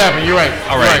want to Make it happen. You're right.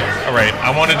 All right, all right.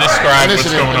 I want to describe what's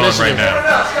Initiative, going on right initiative.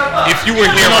 now. If you were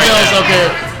here Jen right Odell's now, okay.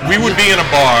 we would be in a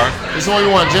bar, This is what we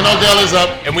want. Jen Odell is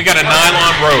up. and we got a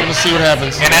nylon rope. Let's see what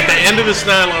happens. And at the end of this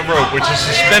nylon rope, which is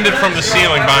suspended from the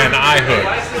ceiling by an eye hook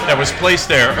that was placed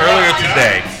there earlier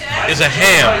today, is a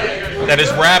ham that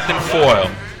is wrapped in foil,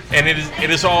 and it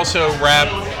is also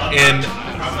wrapped in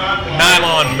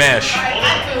nylon mesh,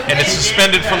 and it's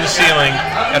suspended from the ceiling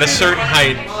at a certain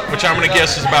height, which I'm going to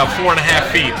guess is about 4.5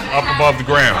 feet up above the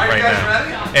ground right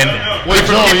now. And Wait,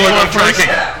 different Joel, people you are going gonna try to first?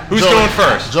 kick it. Who's Joel. going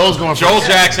first? Joel's going first. Joel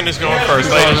Jackson is going first,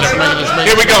 Let's ladies and make it, gentlemen. let's make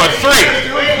Here we go. In 3,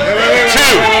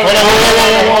 2.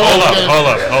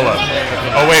 Hold up.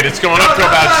 Oh wait, it's going up to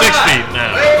about 6 feet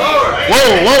now.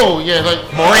 Whoa. Yeah, like.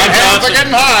 Maureen Hams are Johnson.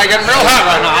 getting high. Getting real hot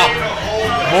right now.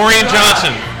 Maureen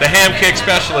Johnson, the ham kick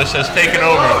specialist, has taken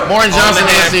over. Maureen on Johnson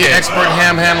the ham is the kick. expert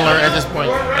ham handler at this point.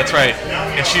 That's right.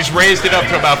 And she's raised it up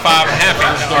to about 5.5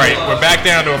 feet. All right, we're back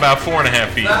down to about 4.5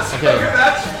 feet. Okay.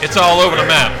 It's all over the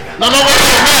map. No, wait.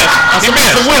 That's He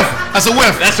missed. a whiff. That's a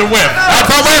whiff. That's a whiff.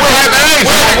 That's a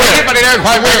whip. But he doesn't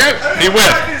quite make it. He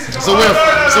whiffed. It's a whiff.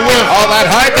 It's a whiff. All that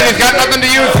height, and he's got nothing to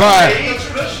use for it.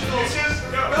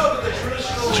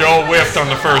 Joel whiffed on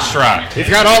the first try. He's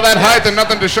got all that height and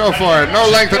nothing to show for it. No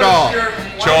length at all.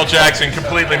 Joel Jackson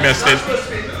completely missed it.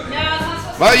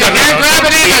 Well, you can't grab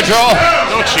it either, Joel.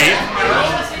 Don't cheat.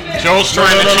 Joel's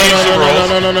trying to change the rules.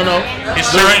 No. He's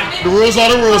trying The rules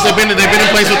are the rules. They've been in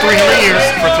place for 300 years.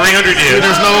 for 300 years.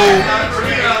 There's no.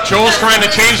 Joel's trying to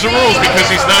change the rules because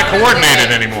he's not coordinated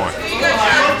anymore.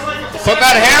 Put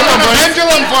that ham on the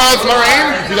pendulum for us, Lorraine.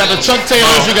 You got the Chuck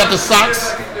Taylors. You got the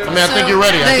socks. I mean, I think you're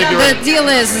ready. I think you're The ready. deal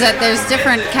is that there's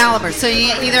different calibers. So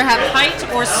you either have height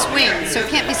or swing. So it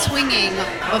can't be swinging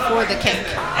before the kick.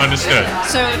 Understood.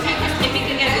 So if you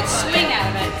can get a good swing out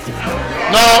of it.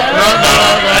 No.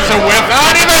 That's a whiff.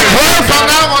 Not even close on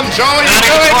that one, Joel. You Not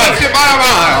even really close. missed it by a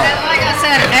mile. And like I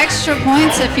said, extra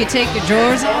points if you take your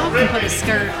drawers off and put a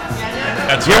skirt.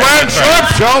 That's You're right. wearing That's right.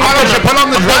 shorts, Joel. Why don't you put on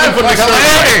the dress put the like a skirt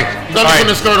on. lady? Don't All right. put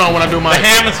the skirt on when I do The mine.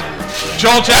 ham is.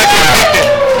 Joel Jackson kicked it.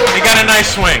 He got a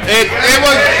nice swing. It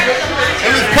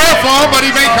was poor form, but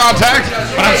he made contact.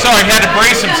 But I'm sorry, he had to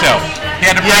brace himself. He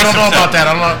had to brace I don't know himself. about that.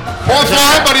 I don't know. Poor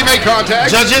form, but he made contact.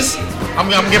 Judges,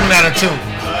 I'm giving that a 2.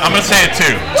 I'm going to say a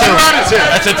 2. Two out of 10.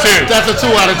 That's a 2. That's a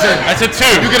 2 out of 10. That's a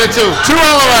 2. You get a 2. 2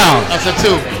 all around. That's a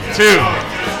 2. 2.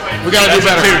 We gotta do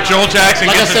That's better. a 2. Joel Jackson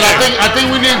Like I gets said, a 2. I think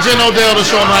we need Jen Odell to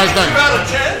show him how it's done.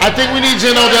 I think we need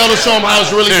Jen Odell to show him how it's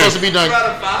really 2. supposed to be done.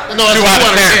 No, that's 2 a 2 out of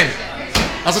out of 10.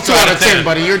 10. That's a 2 out of 10,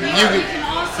 buddy.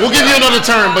 We'll give you another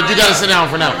turn, but you gotta sit down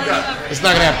for now. It's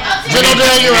not gonna happen. Jen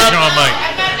Odell, you're up. John Mike.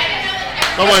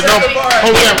 No, wait, no.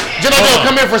 Oh, yeah. Jen Odell,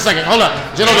 come here for a second. Hold up.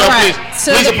 Jen Odell, All right. please.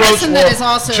 So Please the approach. person that is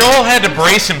also Joel had to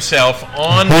brace himself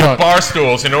on Hold the on. bar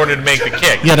stools in order to make the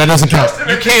kick. Yeah, that doesn't count.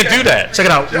 You can't do that. Check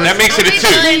it out. That makes it a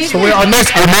 2. So our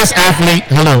next athlete.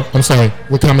 Hello, I'm sorry,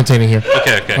 we're commentating here.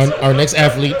 Okay. Our next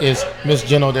athlete is Miss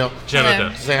Jen Odell.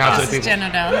 Jenna. Say hi to the This is people. Jen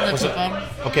Odell, the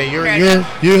people. Okay,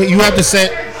 you have to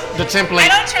set the template. I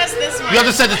don't trust this one. You have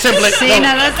to set the template. See, No,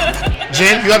 now that's,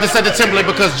 Jen, you have to set the template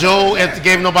because Joe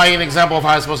gave nobody an example of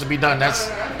how it's supposed to be done.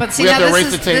 but see we have now to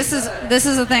erase this the tape.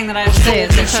 is the thing that I have to say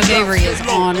is that Chuck Avery is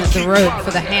on the road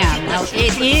for the ham. Now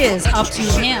it is up to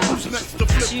him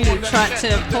to try to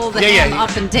pull the ham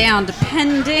up and down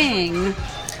depending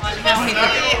on how he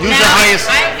Use your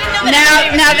highest.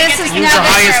 Now this is Use your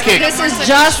highest kick. This is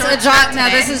just a jot. Now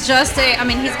this is just a. I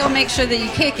mean, he's gonna make sure that you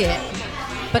kick it.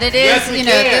 But it is,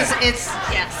 it's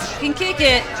yes, you can kick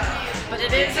it, but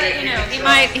it is,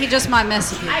 he just might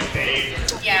mess with you.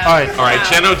 Yeah. All right,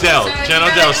 Jen Odell. Jen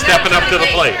Odell stepping up to the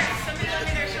plate.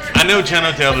 I know Jen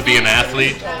Odell to be an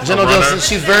athlete. Jen Odell,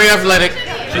 she's very athletic.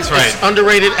 That's right.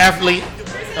 Underrated athlete.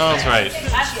 That's right.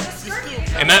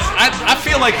 And I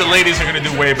feel like the ladies are going to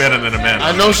do way better than the men.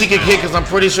 I know she can kick because I'm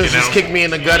pretty sure she's kicked me in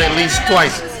the gut at least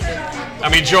twice. I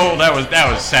mean, Joel, that was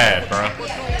sad, bro.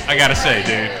 I gotta say,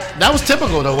 dude. That was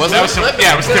typical, though, wasn't it?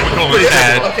 It was typical and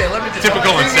sad. Okay, let me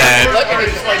Typical and sad.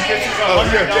 It's like this is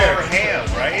 $100 ham,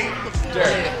 right?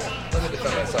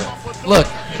 Look,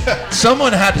 someone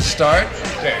had to start.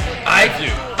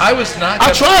 I was not.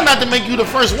 I tried not to make you the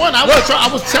first one. I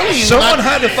was telling you. Someone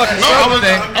had to fucking start the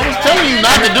thing. I was telling you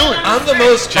not to do it. I'm the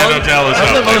most. Jen Odell is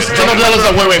up. Jen Odell is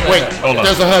up. Wait. Hold on.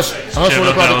 There's a hush. A hush Jen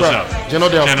from across the Odell is crowd. up. Jen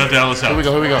Odell. Jen Odell is up. Here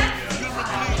we go.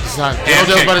 It's not. Jen Hand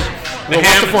Odell's kick. about to. Well,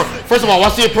 watch the form. First of all,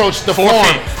 watch the approach. The 4 form.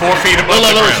 feet. 4 feet above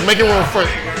the Look, ground. make it room first.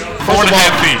 4.5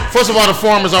 feet. First of all, the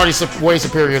form is already way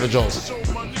superior to Joel's.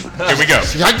 Here we go.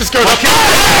 She hiked the skirt. Okay.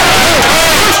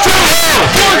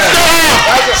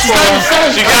 She's not even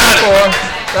satisfied. She got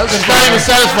it. She's not even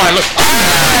satisfied. Look.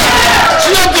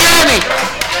 She up the ante.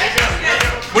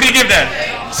 What do you give that?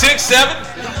 6, 7?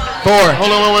 4. Hold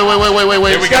on, wait.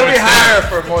 Here we It's got to go. be higher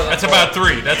for more than. That's about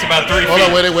 3. That's about 3 feet. Hold on,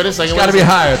 wait a second. It's got to be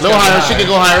higher. A little higher. She can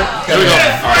go higher. There we go.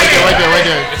 Right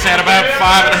there. It's at about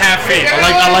 5.5 feet.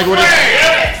 I like what it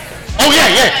is. Oh yeah.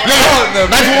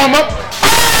 Nice warm up.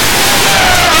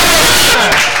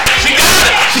 She got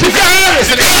it.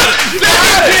 It's an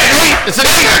 8. It's an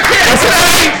 8.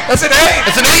 That's an 8.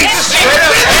 It's an 8.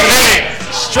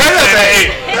 Straight up 8.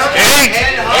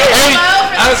 8.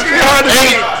 That's gonna be hard to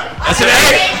beat. That's an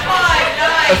 8.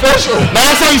 Officially. Now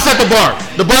that's how you set the bar.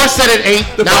 The bar set at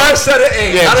 8. The bar set at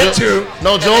 8, not at 2.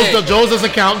 No, Joel's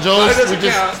doesn't count. Joel's we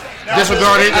just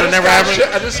disregard it. It'll never happen.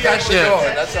 I just got shit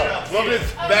going. That's all. Well,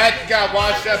 if that got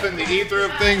washed up in the ether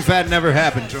of things, that never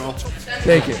happened, Joel.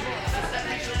 Take it.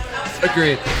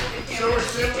 Agreed.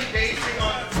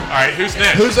 All right, who's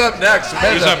next? Who's up next?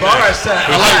 Who's up bar next? set.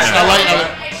 I like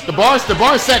the bar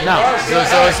is set now.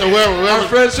 So Our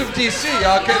friends from DC,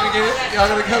 y'all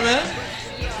gonna come in?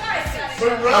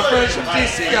 Our friends from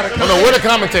DC gotta come no, in. we're the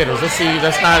commentators. Let's see.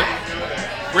 That's not.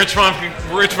 Rich Von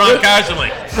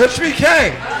Geiselink. Rich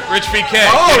VK. Rich VK.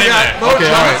 Oh, Get in yeah. there. Mo Okay,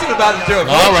 all right. Johnson about to do it.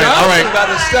 Mo All right, Johnson about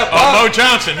to step Oh, up. Mo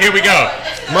Johnson. Here we go.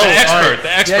 Mo, The expert. all right. The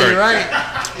Yeah, expert. you're right.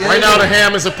 Yeah, Right now, the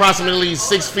ham is approximately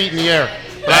 6 feet in the air.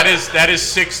 That is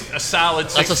a solid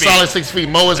 6 feet. That's a solid 6 feet.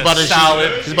 Mo is about to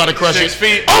solid. He's about to crush 6 it.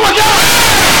 feet. Oh my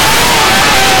God!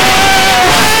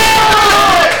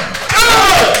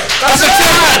 That's a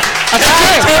 10. That's a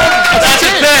 10. That's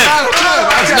a 10.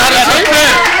 It's not a 10.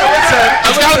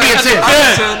 It's gotta be a 10.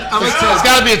 It's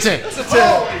gotta be a 10. It's a 10.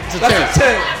 It's a That's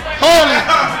 10. a 10. Holy!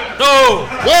 Oh,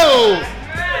 Whoa!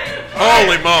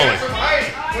 holy moly.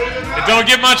 It don't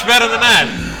get much better than that.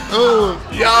 Oh!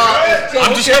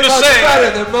 I'm just going to say,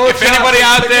 if anybody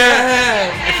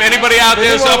out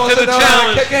there is up to the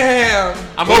challenge, Kick a ham.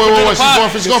 I'm Wait, open to the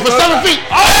pot. she's going for 7 feet.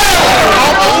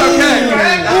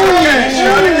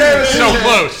 So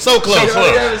close. So close. So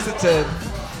close. It's a 10.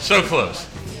 So close.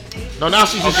 No, now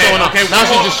she's just Okay, showing off. okay, Now one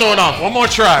she's more. just showing off. One more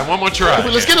try.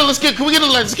 Can Let's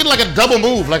get like a double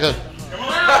move, like a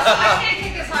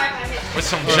with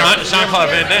some Jean-Claude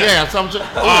Van Damme. yeah.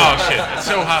 Oh shit! It's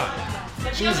so high.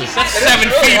 Jesus. That's 7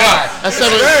 feet up. That's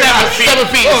 7 feet. 7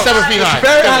 feet. 7 feet high.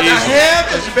 Very high. The ham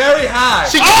is very high.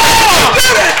 She, The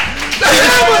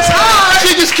ham was high.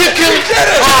 she just kicked him.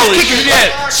 Holy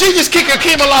shit! She just kicked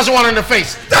Akeem Olajuwon in the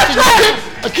face. That's right.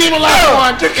 Akeem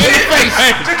Olajuwon in the face.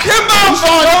 Hey,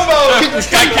 This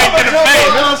guy kicked in the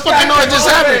face. I don't fucking know what just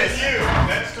happened.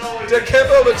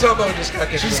 Dikembe Mutombo just got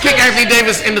kicked. She just kicked Anthony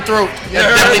Davis in the throat. That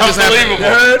That's definitely just happened. You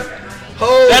unbelievable. heard?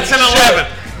 Holy That's an shit.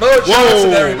 11. Mo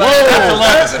Johnson, Whoa, everybody. whoa.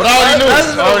 That's But I already knew.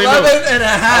 That's an I already knew. 11 and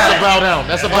a That's a half. bow down.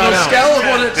 That's a bow On a down. scale of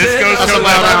 1 to 10, This goes that's to an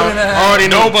 11. 11 and a half. Already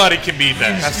knew. Nobody can beat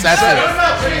that. That's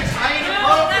it.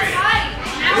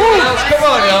 Come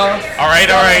on, y'all.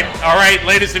 All right,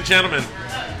 ladies and gentlemen.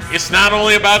 It's not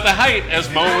only about the height,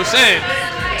 as Mo was saying.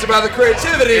 It's about the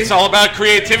creativity. It's all about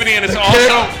creativity, and it's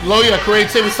also Loya,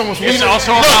 creativity, so much it's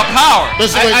also about power.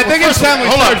 I think it's time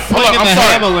we start flinging the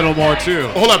ham a little more too.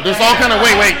 Hold up, there's all kind of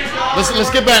wait.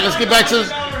 Let's get back to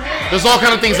there's all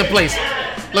kind of things in place.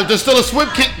 Look, there's still a sweep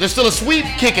kick. There's still a sweep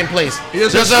kick in place.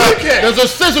 There's a sweep kick. There's a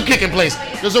scissor kick in place.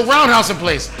 There's a roundhouse in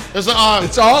place. There's a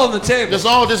It's all on the table.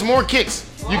 there's more kicks.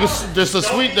 You can there's a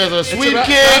sweep It's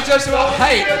kick. not just about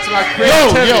height. It's about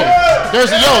creativity. There's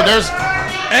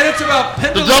And it's about the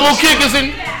pendulum. double kick is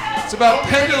in. It's about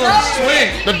pendulum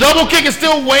swing. The double kick is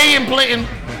still way in play.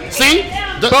 See?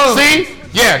 Boom. See?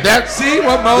 Yeah, that. See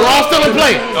what We're all still in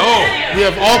play. Oh. We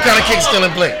have all kind of kicks still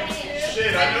in play.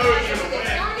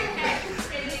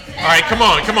 All right, come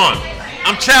on.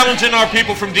 I'm challenging our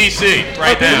people from DC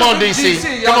right now. Come on, DC.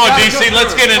 Come on, DC.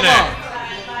 Let's get in there.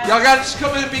 Y'all got to just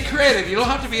come in and be creative. You don't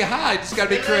have to be high. Just got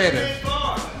to be creative.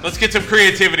 Let's get some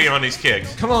creativity on these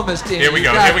kicks. Come on, Miss Deanie. Here we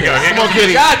go. Here Come on, Kitty.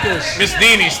 You got this. Miss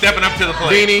Deanie stepping up to the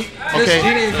plate. Deanie. Okay. Miss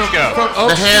Deanie Let's go. from Oak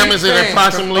The ham Street is at fame,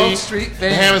 approximately. from Oak Street The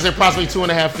fame. ham is at approximately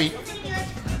 2.5 feet,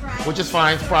 which is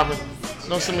fine. It's proper.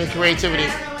 No some creativity.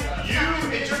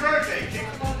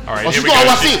 All right, Oh, here she's we going. go.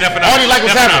 I She's see. stepping I up. already like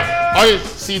what's stepping happening. up. Already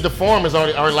see the form is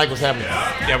already like what's happening.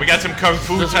 Yeah, we got some kung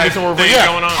fu Let's type get some thing yeah.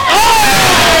 going on. Oh!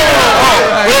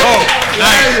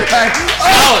 Nice.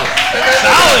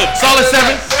 Solid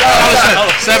 7. Solid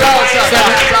 7. 7.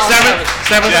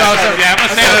 Yeah, Solid 7. yeah, I'm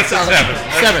gonna say that's a 7.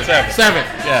 7.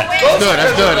 Yeah. That's good.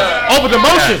 That's good. Oh, but the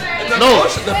motion. No,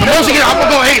 the motion. I'm gonna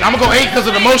go 8. I'm gonna go 8 because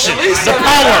of the motion. The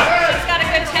power. He's got a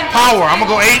good tempo. Power. I'm gonna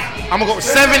go 8. I'm gonna go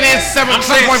 7 and 7. I'm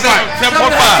saying 7.5.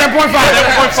 7.5. 7.5.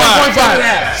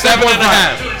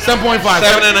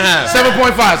 7.5.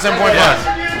 7.5. 7.5.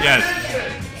 Yes.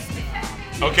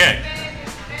 Okay.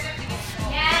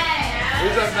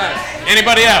 Who's up next?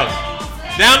 Anybody else?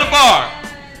 Down the bar.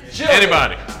 Jillian.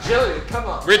 Anybody? Jillian, come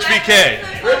on. Rich BK.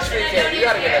 Rich weekend. You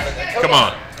got to get up in there. Come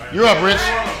on. You're up, Rich.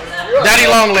 Daddy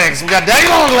long legs. We got Daddy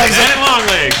long legs. Daddy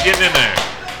Longlegs getting in there.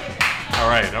 All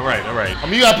right. I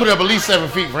mean, you gotta put it up at least 7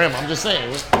 feet for him. I'm just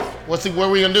saying. What are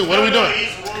we gonna do? What are we doing?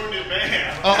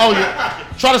 Yeah.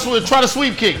 Try the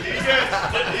sweep kick.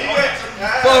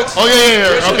 Folks. Oh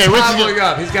yeah. Okay, Rich is going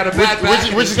up. He's got a bad back.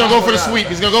 Rich is gonna go for the sweep.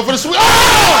 He's gonna go for the sweep. Oh!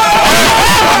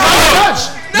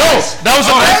 No, that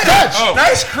was a nice touch. Oh.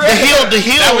 Nice crit. The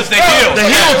heel. That was the heel. The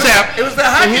heel tap. It was the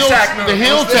hacky sack move. The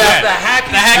heel It was tap. The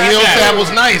hacky The hacky The heel sack. tap was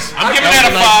nice. I'm giving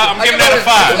that a 5. I'm giving that a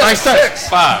 5. Nice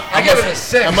touch. 5. I give it a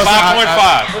 6. I must-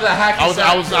 5.5. With a hacky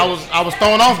I was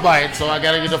thrown off by it, so I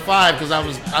gotta get a 5 because I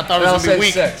thought it was gonna be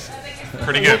weak. 6.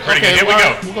 Pretty good. Okay, Here we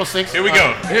go. We'll go 6. Here we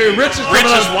go. Here, Rich is Rich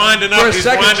coming is up winding for up. a He's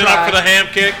second winding up for the try. ham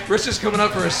kick. Rich is coming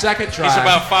up for a second try. He's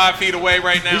about 5 feet away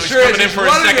right now. He He's sure is. coming in He's for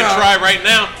his running second up. try right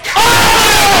now.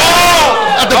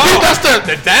 That's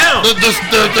The down. the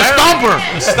stomper.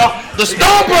 The stomper.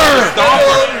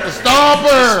 The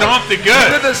stomper. Stomped it Did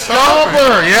good. the stomper.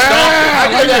 Stomper.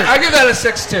 Yeah. I give that a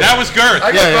 6 too. That was girth.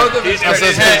 I give Yeah, both of It, them it,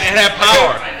 sixes. it had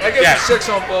power. I give Yeah. a 6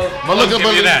 on both. But look I'll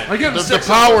give you that. I give him the 6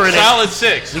 power in it. Solid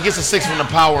 6. He gets a 6 from the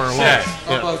power alone. Yeah.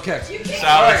 on both kicks.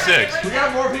 Solid 6. We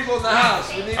got more people in the house.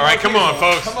 We need All right, more come on,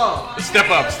 people. folks. Come on. Step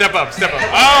up.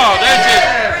 Oh, there's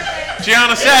it.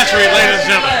 Gianna Sassery, ladies and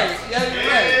gentlemen. Yeah, you're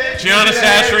right. Gianna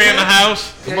Sassery in the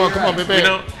house. Come on, baby. You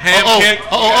know, ham kick.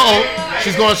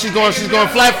 She's going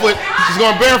flat foot. She's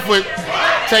going barefoot.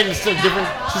 Taking different.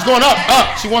 She's going up.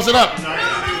 She wants it up.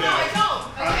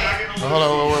 Hold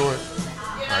on, wait. All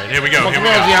right, here we go. Come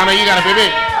on, Gianna, you got it, baby.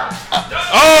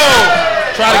 Oh!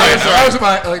 Try to get it. That was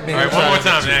my like me. All right, one more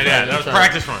time. Yeah, that was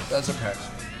practice run. That's a practice.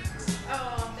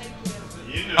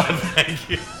 Oh, thank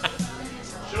you.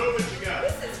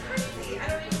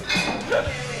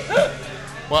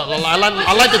 Well, I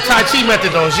like the Tai Chi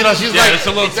method though. You know, she's Yeah, like it's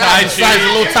a little Tai Chi. Size a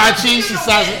little Tai Chi.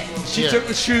 She took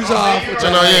the shoes off. Which I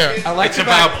know, yeah. I like It's the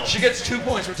about- fact she gets 2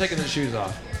 points for taking the shoes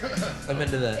off. I'm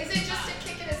into that. Is it just to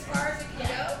kick it as far as it can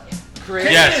go?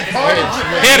 Creative. Yes.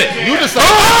 Hit it. You decide.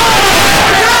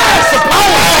 Yes! The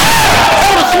power!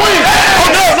 Oh, the swing! Oh,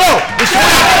 no! The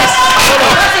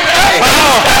swing!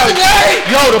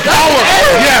 Yo, the power!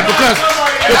 Yeah, because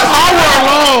the power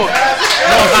alone.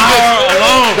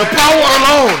 The power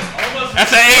alone.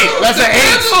 That's an 8. That's an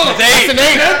 8. That's an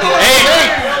 8. That's an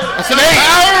 8. That's an 8.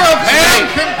 Power of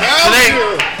ham That's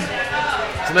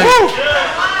an 8.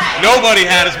 Nobody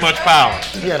had as much power.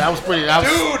 Yeah, that was pretty.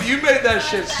 Dude, you made that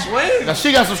shit swing. Now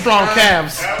she got some strong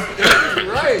calves.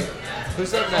 Right.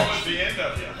 Who's up next?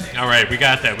 All right, we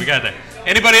got that.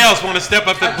 Anybody else want to step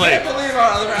up to the I plate? can't believe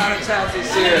our other out-of-town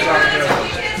DCers aren't here.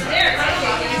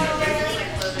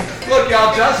 Look,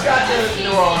 y'all just got to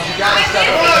New Orleans. You got to step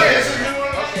up.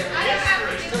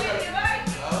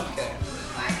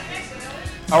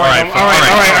 All right.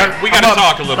 We got to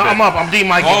talk a little bit. I'm up. I'm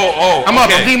D-Miking. Oh, I'm up.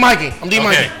 okay. I'm D-Miking.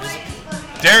 Okay.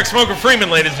 Derek Smoker Freeman,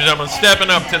 ladies and gentlemen, stepping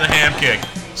up to the ham kick.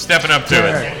 Stepping up to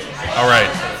it. All right.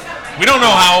 We don't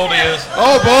know how old he is.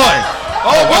 Oh, boy.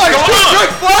 Oh, boy. What's going on? Ric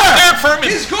Flair. Derek Freeman.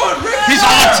 He's going Ric Flair. He's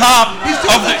on top He's of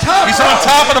doing the. the top He's on rope.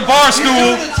 top of the bar He's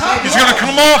stool. doing the top He's gonna rope.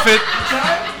 come off it,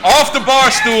 off the bar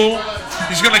stool.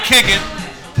 He's gonna kick it.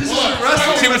 This is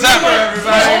wrestling. See what's happening.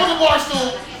 Everybody. Hold the bar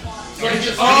stool.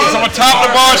 He's on top of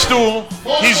the bar stool.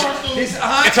 He's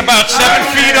It's about 7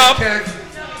 feet up.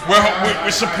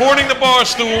 We're supporting the bar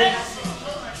stool.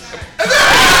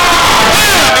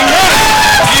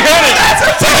 He hit it. That's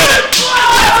a 10.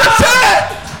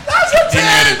 That's a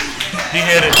 10. He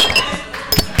hit it.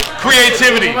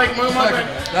 Creativity.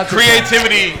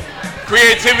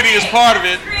 Creativity is part of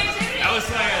it.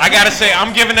 I gotta say,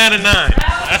 I'm giving that a 9.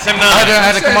 That's a 9. I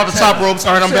had to come off the top ropes.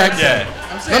 All right, I'm back. Yeah.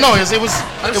 No, it was dangerous.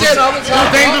 I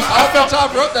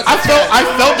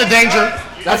felt the danger.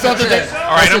 I felt the danger.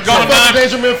 All right, I'm going 9. I felt the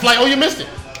danger mid-flight. Oh, you missed it.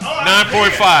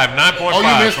 9.5.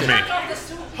 9.5 for me.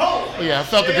 Oh yeah, I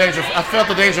felt the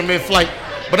danger mid-flight.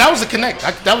 But that was a connect.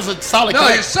 That was a solid No,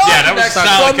 connect. you saw Yeah, that was connect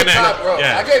solid from the connect. top rope.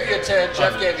 Yeah. I gave you a 10.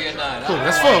 Jeff gave you a 9. Cool,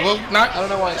 that's full. Well, I don't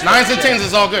know why. 9s and 10s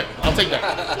is all good. I'll take that.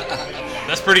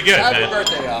 That's pretty good, Happy man.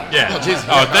 birthday, y'all. Yeah. Oh, Jesus.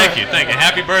 Thank you.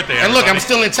 Happy birthday. And look, I'm everybody.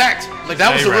 still intact. Like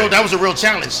that was a real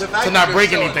challenge The fact to not that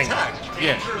break you're still anything. intact.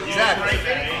 Yeah, Exactly.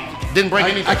 didn't break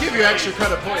anything. I give you extra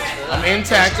credit points for that. I'm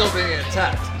intact. Still being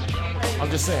intact. I'm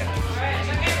just saying.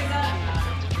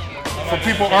 For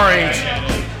people our age,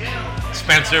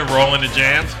 Spencer rolling the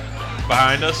jams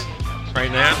behind us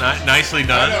right now. Nicely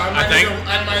done, I think.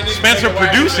 Spencer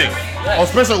producing. oh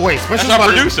Spencer, wait, Spencer's That's our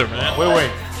about to- producer, man.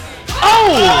 Wait.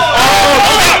 Oh!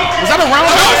 Was that a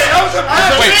roundhouse?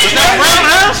 Wait, was that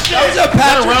Roundhouse? That was a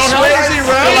Patrick Swayze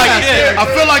roundhouse. I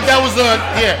feel like that was a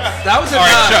That was a All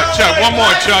right, 9. Chuck, one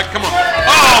more, Chuck. Come on.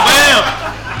 Oh, bam!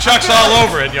 Chuck's all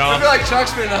over it, I y'all. feel like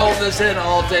Chuck's been holding this in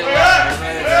all day long.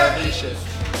 Man, this shit.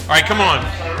 All right, come on.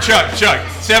 Chuck,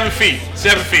 7 feet.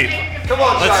 7 feet. Come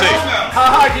on, Let's Chuck. see. How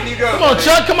high can you go? Come on,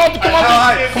 Chuck, come off the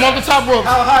top rope.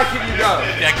 How high can you go?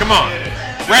 Yeah, come on.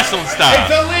 Wrestling style.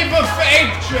 It's a leap of faith,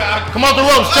 Chuck. Come off the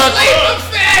ropes, Chuck. Leap of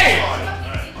faith.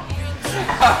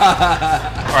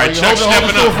 All right, Chuck's hold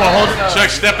stepping it still up. for a hold.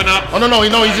 Chuck's stepping up. Oh no,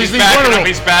 he's backing running. up.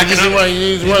 He's backing up.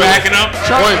 He's He's backing up.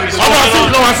 Wait, He's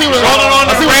I see what's rolling on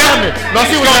the happening. ramp. No, I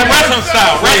see He's what's going happening. wrestling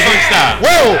style. Wrestling style.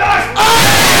 Whoa!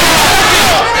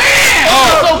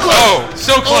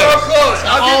 So Oh, close. real close.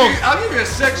 I'll give you a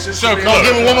 6. Just So to be close. No,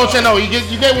 give me one more chance. No, you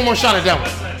get one more shot at that one.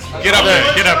 Get up there.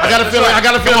 Get up I there. got a feeling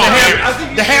Come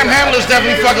on, the ham handler's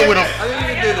definitely fucking with him. I think you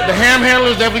can do The that. ham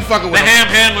handler's definitely fucking The with him. ham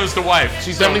handler's the wife.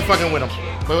 She's definitely fucking with him.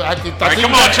 But I think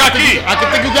come on, Chucky. I can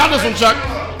think you got this one, Chuck.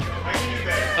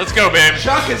 Let's go, baby.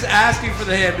 Chuck is asking for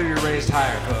the hand to be raised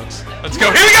higher, folks. Let's go.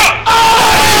 Here we go.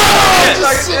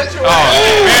 Chuck, it's your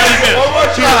Barely missed. One more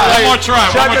try. One more try.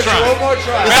 Chuck, One more it's try. one more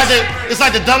try. It's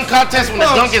like the dunk contest when the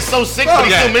dunk is so sick, but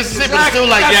he still misses it, but it's still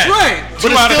like That's right. But 2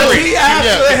 it's out of still 3. He asked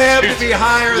Yeah. for the hand to be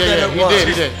higher Yeah, than yeah, it he was. did,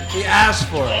 he did. He asked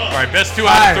for it. All right, best 2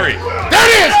 out of 3. There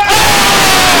it is!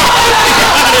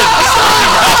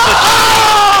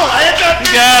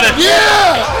 You got it.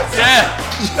 Yeah! Yeah.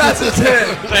 That's a 10.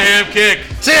 The ham kick.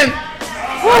 10.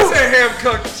 I say ham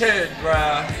cooked 10,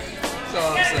 bruh. That's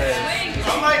all I'm saying.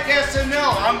 I'm like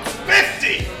SNL. I'm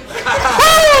 50.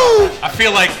 I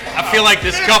feel like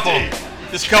this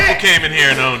couple came in here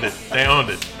and owned it. They owned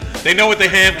it. They know what the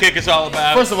ham kick is all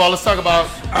about. First of all, let's talk about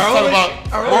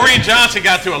Maureen Johnson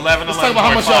got to 11. Let's talk about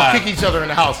how much y'all kick each other in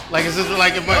the house. Like, is this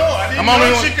like if I didn't I'm know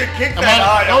only she could kick am that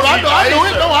high. No, I knew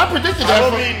it. Nicer. No, I predicted that. I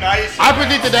will be nicer. I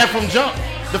predicted that from jump.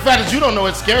 The fact that you don't know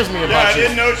it scares me about I you.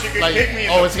 didn't know she could kick me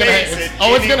in oh, the it's gonna face.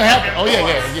 it's gonna happen. Oh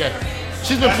yeah.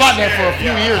 She's been plotting that for a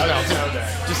few years now too.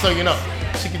 Just so you know,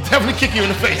 she can definitely kick you in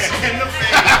the face. In the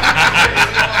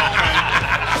face.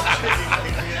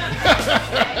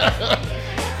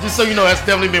 Just so you know, that's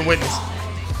definitely been witnessed.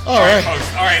 All right.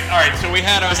 All right. So we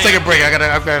had our. Let's take a break. I've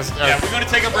got. Yeah, we're gonna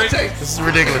take a break. This is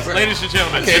ridiculous. Ladies and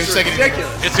gentlemen, Okay, it's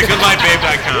Ridiculous. a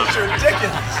goodlifebabe.com. It's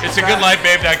ridiculous. It's a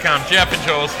goodlifebabe.com. Jeff and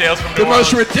Joel, Tales from The New most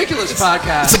Orleans. ridiculous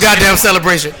podcast. It's a goddamn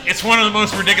celebration. It's one of the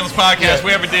most ridiculous podcasts we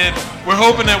ever did. We're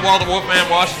hoping that Walter Wolfman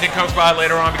Washington comes by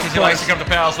later on because he likes to come to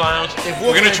Pal's Lounge.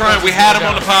 We're gonna try. We had him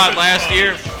on the pod last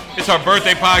year. It's our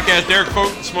birthday podcast. Derek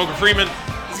Folk, Smoker Freeman,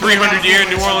 300 year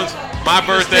in New Orleans. My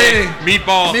birthday,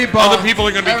 Meatball. Other people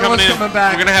are going to be coming in. Everyone's coming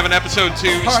back. We're going to have an episode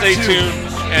 2. Part Stay 2. tuned.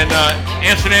 And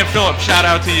Amsterdam Phillips, shout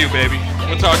out to you, baby.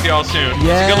 We'll talk to y'all soon.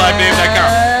 Yeah. It's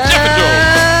goodlifebabe.com. Jeff and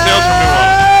Joel.